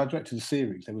because I directed a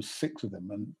series, there was 6 of them,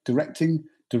 and directing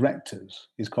directors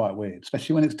is quite weird,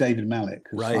 especially when it's David Mallet.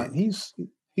 Right. Like, he's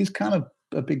kind of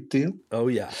a big deal. Oh,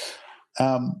 yeah.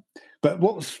 But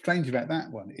what was strange about that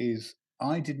one is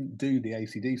I didn't do the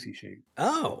AC/DC shoot.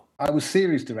 Oh. I was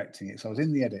series directing it, so I was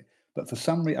in the edit. But for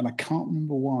some reason, and I can't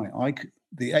remember why,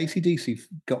 the AC/DC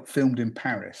got filmed in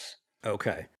Paris.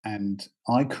 Okay. And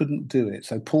I couldn't do it.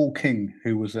 So Paul King,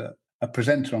 who was a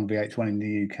presenter on VH1 in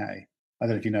the UK, I don't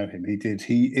know if you know him.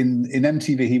 In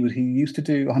MTV. He used to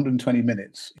do 120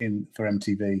 minutes for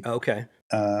MTV. Okay.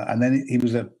 And then he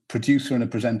was a producer and a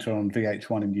presenter on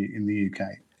VH1 in the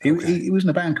UK. He was in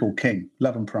a band called King,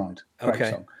 Love and Pride.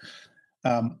 Great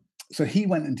song. So he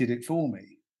went and did it for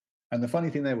me. And the funny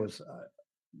thing there was,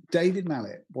 David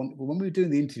Mallet, when we were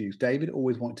doing the interviews, David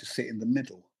always wanted to sit in the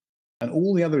middle. And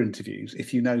all the other interviews,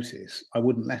 if you notice, I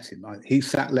wouldn't let him. He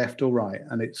sat left or right,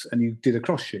 and you did a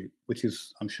cross shoot, which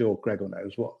is, I'm sure Gregor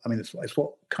knows what. I mean, it's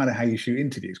what kind of how you shoot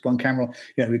interviews. One camera,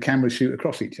 the cameras shoot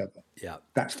across each other. Yeah,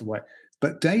 that's the way.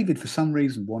 But David, for some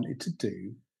reason, wanted to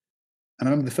do. And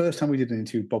I remember the first time we did an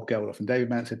interview with Bob Geldof, and David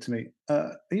Mallet said to me,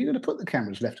 "Are you going to put the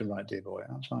cameras left and right, dear boy?"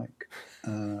 And I was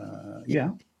like, "Yeah."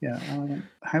 And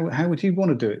I went, "How would you want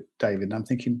to do it, David?" And I'm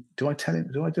thinking, do I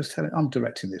just tell him I'm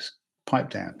directing this?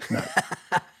 Pipe down. No.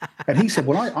 And he said,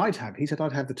 well, I'd have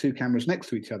the 2 cameras next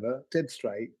to each other, dead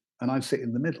straight, and I'd sit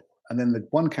in the middle. And then the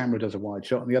one camera does a wide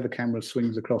shot and the other camera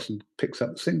swings across and picks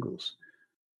up the singles.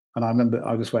 And I remember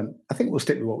I just went, I think we'll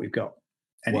stick with what we've got.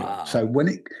 Anyway, wow. So when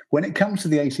it comes to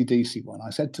the AC/DC one, I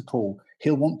said to Paul,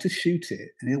 he'll want to shoot it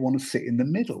and he'll want to sit in the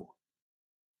middle.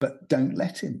 But don't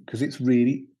let him, because it's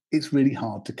really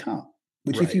hard to cut.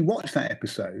 Which If you watch that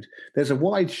episode, there's a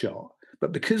wide shot,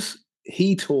 but because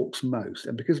he talks most,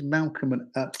 and because Malcolm and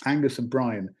Angus and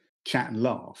Brian chat and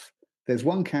laugh, there's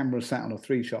one camera sat on a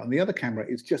 3-shot, and the other camera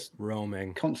is just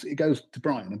roaming. Constantly, it goes to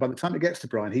Brian, and by the time it gets to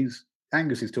Brian,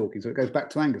 Angus is talking, so it goes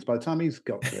back to Angus. By the time he's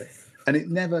got to it, and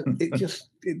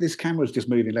this camera is just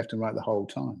moving left and right the whole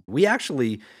time. We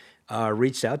actually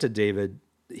reached out to David.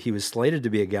 He was slated to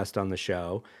be a guest on the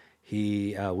show.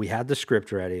 We had the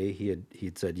script ready.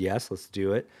 He'd said yes, let's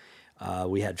do it.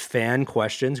 We had fan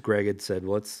questions. Greg had said,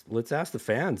 well, let's ask the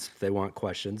fans if they want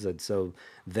questions. And so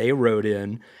they wrote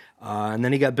in, and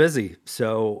then he got busy.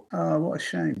 So, what a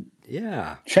shame.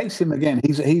 Yeah. Chase him again.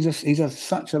 He's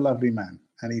such a lovely man,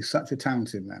 and he's such a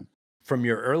talented man. From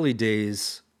your early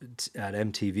days at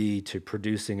MTV to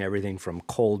producing everything from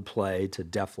Coldplay to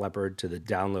Def Leppard to the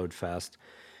Download Fest,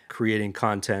 creating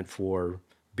content for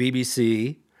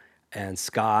BBC and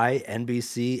Sky,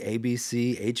 NBC,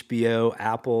 ABC, HBO,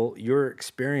 Apple, your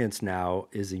experience now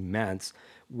is immense.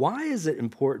 Why is it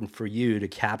important for you to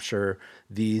capture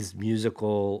these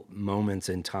musical moments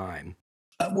in time?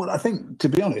 Well, I think, to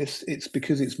be honest, it's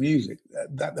because it's music.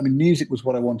 Music was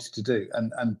what I wanted to do,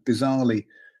 and bizarrely,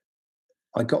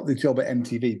 I got the job at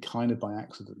MTV kind of by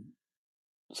accident.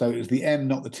 So it was the M,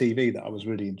 not the TV, that I was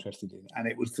really interested in, and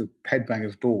it was the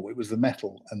Headbangers Ball. It was the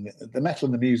metal and the metal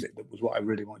and the music that was what I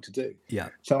really wanted to do. Yeah.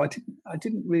 So I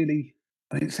didn't really.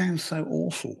 I mean, it sounds so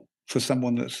awful for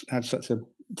someone that's had such a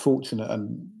fortunate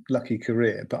and lucky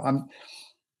career, but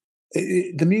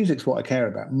the music's what I care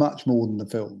about much more than the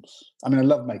films. I mean, I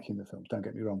love making the films, don't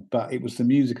get me wrong, but it was the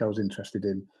music I was interested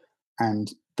in,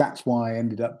 and that's why I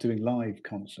ended up doing live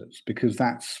concerts, because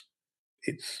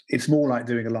it's more like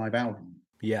doing a live album.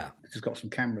 Yeah. It's just got some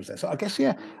cameras there. So I guess,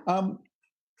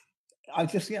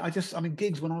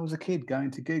 gigs when I was a kid,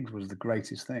 going to gigs was the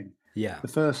greatest thing. Yeah. The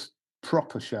first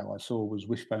proper show I saw was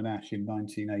Wishbone Ash in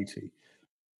 1980.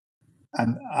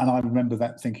 And I remember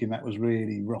that, thinking that was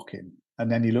really rocking.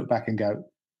 And then you look back and go,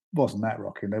 wasn't that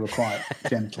rocking? They were quite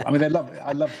gentle. I mean, I loved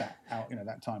that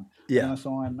that time. Yeah. And I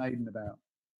saw Iron Maiden about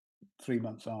 3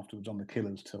 months afterwards on the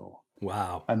Killers tour.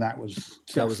 Wow. And that was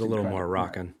a little more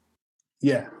rocking.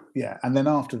 Yeah. And then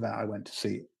after that, I went to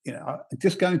see,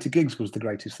 just going to gigs was the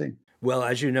greatest thing. Well,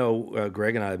 as you know,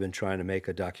 Greg and I have been trying to make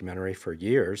a documentary for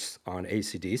years on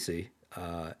AC/DC.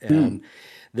 And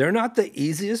they're not the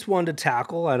easiest one to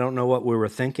tackle. I don't know what we were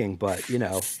thinking, but it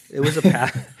was it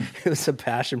was a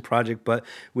passion project. But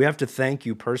we have to thank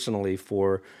you personally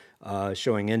for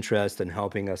showing interest and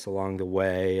helping us along the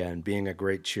way and being a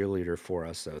great cheerleader for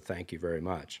us. So thank you very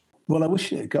much. Well, I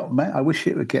wish it got made. I wish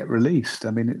it would get released.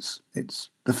 I mean, it's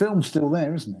the film's still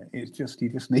there, isn't it? It's just, you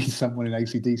just need someone in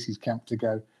AC/DC's camp to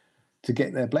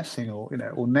get their blessing, or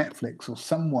or Netflix or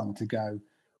someone to go,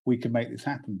 we can make this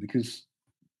happen, because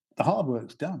the hard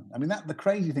work's done. I mean, the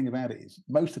crazy thing about it is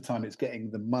most of the time it's getting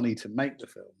the money to make the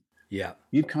film. Yeah.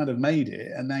 You've kind of made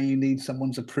it, and now you need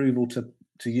someone's approval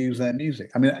to use their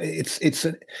music. I mean, it's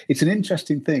an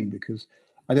interesting thing, because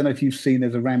I don't know if you've seen,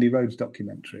 there's a Randy Rhoads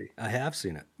documentary. I have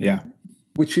seen it. Yeah.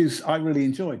 Which is, I really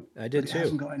enjoyed. I did too.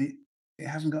 It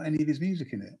hasn't got any of his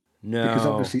music in it. No. Because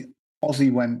obviously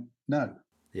Ozzy went no.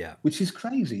 Yeah. Which is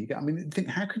crazy. I mean, think,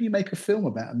 how can you make a film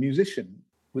about a musician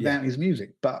without his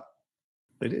music? But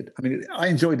they did. I mean, I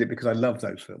enjoyed it because I love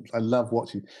those films. I love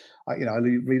watching. I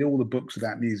read all the books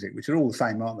about music, which are all the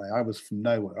same, aren't they? I was from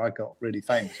nowhere. I got really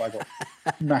famous. I got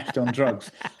mashed on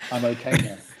drugs. I'm okay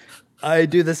now. I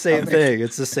do the same thing.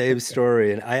 It's the same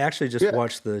story. And I actually just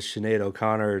watched the Sinead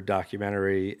O'Connor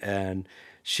documentary, and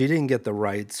she didn't get the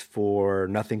rights for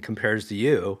Nothing Compares to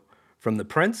You from the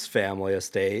Prince family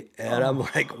estate. And I'm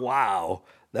like, wow,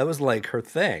 that was like her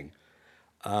thing.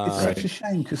 It's such a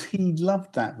shame, because he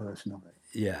loved that version of it.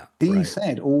 Yeah. He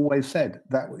always said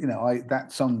that,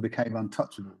 that song became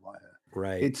untouchable by her.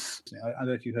 Right. It's, I don't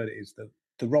know if you heard it, is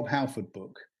the Rob Halford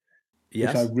book.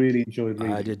 Yes. Which I really enjoyed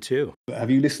reading. I did too. But have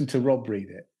you listened to Rob read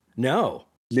it? No.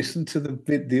 Listen to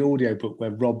the audio book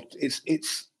where Rob,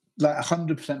 it's like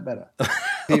 100% better.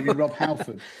 Hearing Rob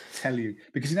Halford tell you,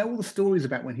 because all the stories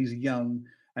about when he's young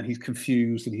and he's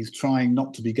confused and he's trying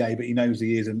not to be gay, but he knows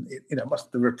he is, and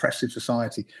the repressive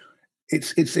society.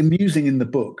 It's amusing in the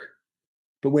book,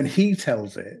 but when he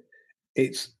tells it,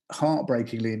 it's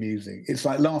heartbreakingly amusing. It's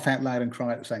like laugh out loud and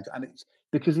cry at the same time, and it's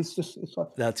because it's like,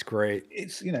 that's great.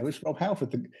 It's it's Rob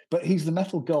Halford, but he's the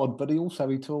metal god, but he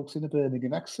talks in a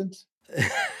Birmingham accent.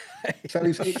 So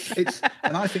it's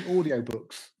and I think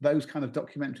audiobooks, those kind of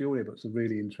documentary audiobooks, are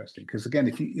really interesting, because again,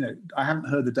 if I haven't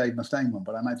heard the Dave Mustaine one,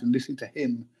 but I imagine listening to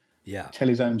him tell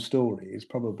his own story is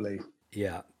probably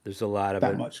there's a lot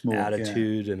of much more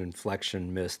attitude and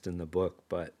inflection missed in the book.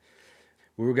 But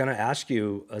we were going to ask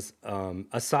you,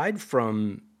 aside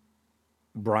from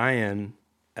Brian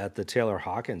at the Taylor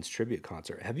Hawkins tribute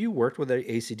concert, have you worked with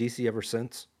AC/DC ever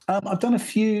since? I've done a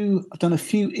few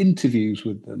interviews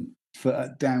with them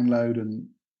for Download and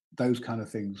those kind of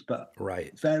things, but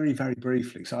very, very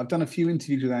briefly. So I've done a few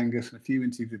interviews with Angus and a few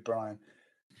interviews with Brian.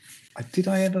 Did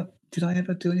I ever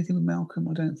do anything with Malcolm?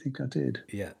 I don't think I did.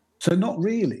 Yeah. So not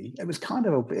really. It was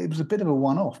it was a bit of a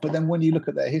one-off. But then when you look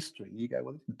at their history, you go,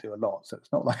 well, they didn't do a lot. So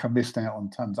it's not like I missed out on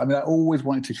tons. I mean, I always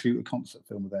wanted to shoot a concert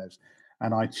film with theirs,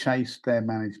 and I chased their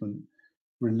management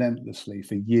relentlessly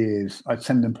for years. I'd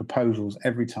send them proposals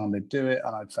every time they'd do it,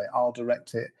 and I'd say, I'll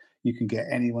direct it. You can get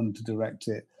anyone to direct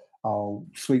it. I'll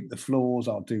sweep the floors.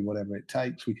 I'll do whatever it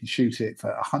takes. We can shoot it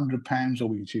for £100 or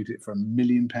we can shoot it for £1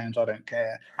 million. I don't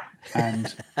care.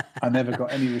 And I never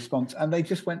got any response. And they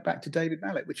just went back to David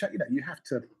Mallet, which, you have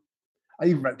to. I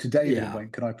even wrote to David and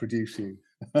went, can I produce you?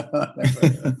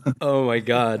 Oh, my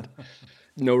God.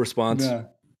 No response. No.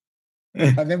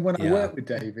 And then when I worked with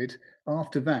David,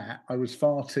 after that, I was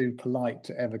far too polite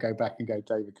to ever go back and go,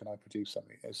 David, can I produce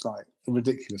something? It's like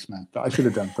ridiculous, man. But I should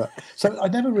have done. But so I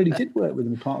never really did work with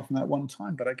him apart from that one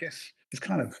time. But I guess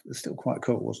it's still quite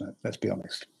cool, wasn't it? Let's be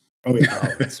honest. Oh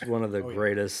yeah. It's one of the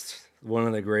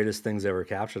greatest things ever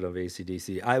captured of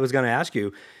AC/DC. I was going to ask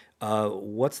you,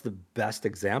 what's the best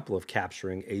example of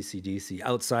capturing AC/DC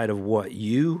outside of what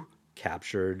you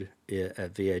captured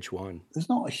at VH1? There's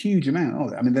not a huge amount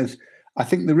of it. I mean, I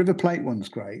think the River Plate one's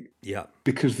great. Yeah.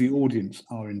 Because the audience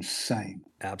are insane.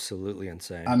 Absolutely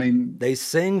insane. I mean, they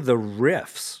sing the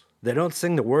riffs. They don't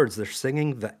sing the words. They're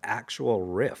singing the actual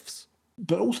riffs.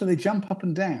 But also they jump up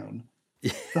and down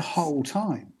the whole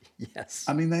time. Yes.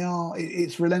 I mean,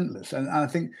 it's relentless. And I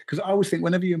think, because I always think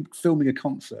whenever you're filming a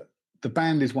concert, the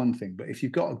band is one thing, but if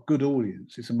you've got a good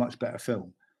audience, it's a much better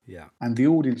film. Yeah. And the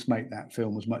audience make that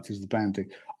film as much as the band do.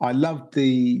 I loved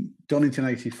the Donington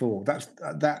 84. That's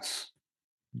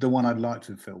the one I'd like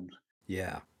to have filmed.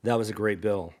 Yeah. That was a great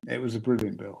bill. It was a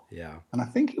brilliant bill. Yeah. And I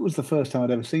think it was the first time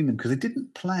I'd ever seen them because they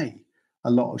didn't play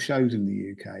a lot of shows in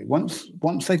the UK. Once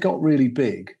they got really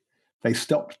big, they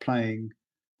stopped playing.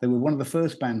 They were one of the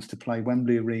first bands to play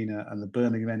Wembley Arena and the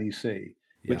Birmingham NEC,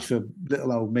 which for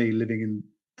little old me living in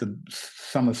the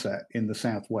Somerset in the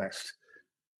southwest,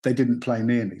 they didn't play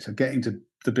near me. So getting to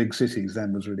the big cities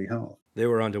then was really hard. They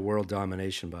were under world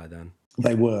domination by then.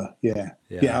 They were, yeah.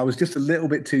 I was just a little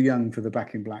bit too young for the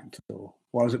Back in Black tour.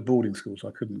 Well, I was at boarding school, so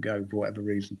I couldn't go for whatever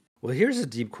reason. Well, here's a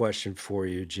deep question for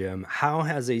you, Jim. How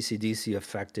has AC/DC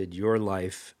affected your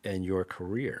life and your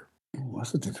career? Oh,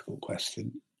 that's a difficult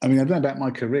question. I mean, I don't know about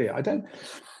my career. I don't.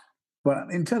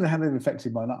 But in terms of how they've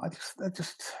affected my life,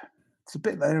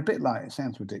 they're a bit like, it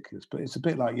sounds ridiculous, but it's a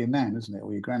bit like your nan, isn't it,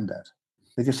 or your granddad.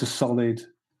 They're just a solid,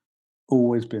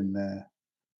 always been there,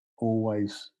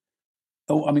 always.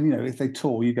 Oh, I mean, if they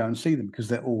tour, you go and see them because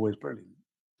they're always brilliant.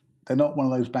 They're not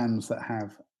one of those bands that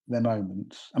have their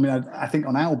moments. I mean, I think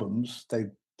on albums, they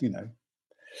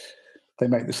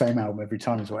make the same album every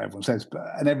time is what everyone says,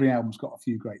 and every album's got a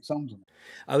few great songs on it.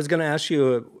 I was going to ask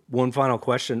you one final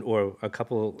question or a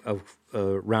couple of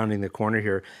rounding the corner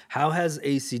here. How has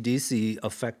AC/DC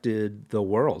affected the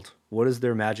world? What is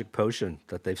their magic potion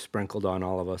that they've sprinkled on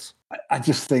all of us? I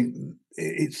just think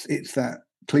it's that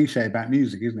cliche about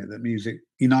music, isn't it? That music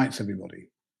unites everybody,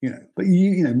 But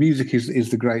music is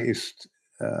the greatest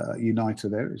uniter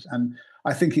there is, and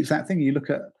I think it's that thing. You look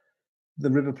at the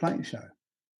River Plate show;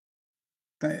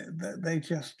 they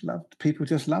just loved. People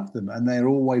just love them, and they're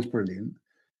always brilliant.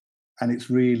 And it's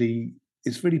really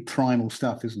primal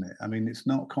stuff, isn't it? I mean, it's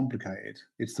not complicated.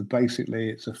 It's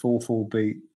it's a 4/4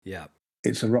 beat. Yeah.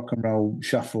 It's a rock and roll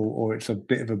shuffle, or it's a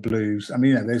bit of a blues. I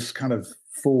mean, there's kind of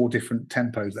 4 different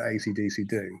tempos that AC/DC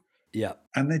do. Yeah.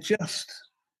 And it's just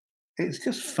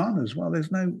fun as well. There's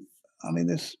a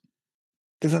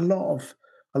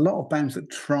lot of bands that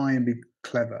try and be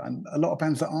clever, and a lot of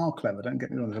bands that are clever. Don't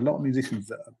get me wrong. There's a lot of musicians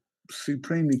that are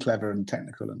supremely clever and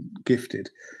technical and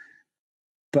gifted.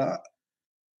 But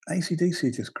AC/DC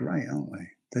are just great, aren't they?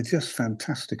 They're just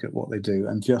fantastic at what they do,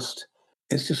 and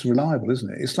it's just reliable, isn't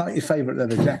it? It's like your favourite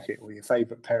leather jacket or your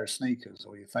favourite pair of sneakers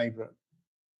or your favourite,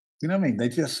 you know what I mean? They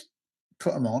just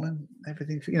put them on and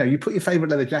everything, you put your favourite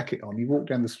leather jacket on, you walk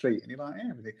down the street and you're like,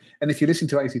 everything. And if you listen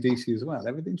to AC/DC as well,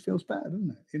 everything feels better,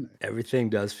 doesn't it? Everything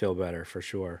does feel better, for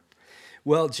sure.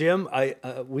 Well, Jim,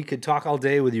 we could talk all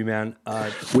day with you, man.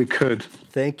 We could.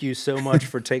 Thank you so much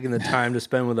for taking the time to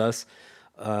spend with us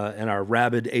and our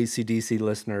rabid AC/DC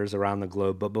listeners around the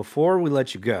globe. But before we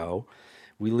let you go,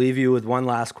 we leave you with one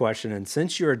last question. And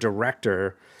since you're a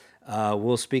director,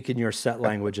 we'll speak in your set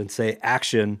language and say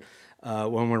action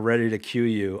when we're ready to cue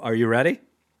you. Are you ready?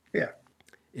 Yeah.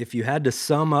 If you had to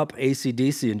sum up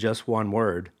AC/DC in just one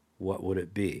word, what would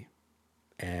it be?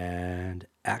 And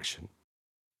action.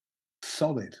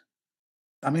 Solid.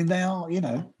 I mean, they are,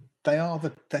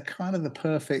 they're kind of the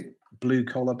perfect blue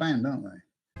collar band, aren't they?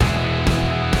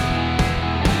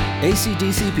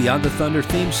 AC/DC Beyond the Thunder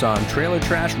theme song, Trailer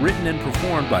Trash, written and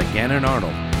performed by Gannon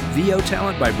Arnold. VO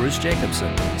talent by Bruce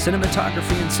Jacobson.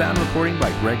 Cinematography and sound recording by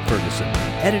Greg Ferguson.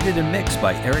 Edited and mixed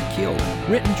by Eric Keel.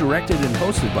 Written, directed, and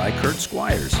hosted by Kurt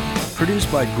Squires.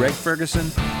 Produced by Greg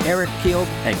Ferguson, Eric Keel,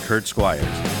 and Kurt Squires.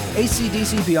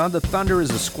 AC/DC Beyond the Thunder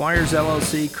is a Squires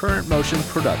LLC current motion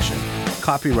production.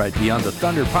 Copyright Beyond the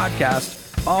Thunder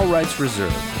podcast, all rights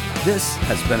reserved. This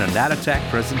has been a Nat Attack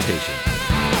presentation.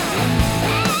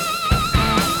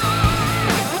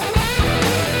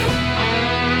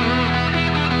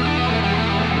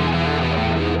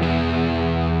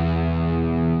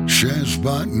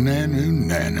 Shazbot Nanu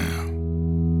Nana.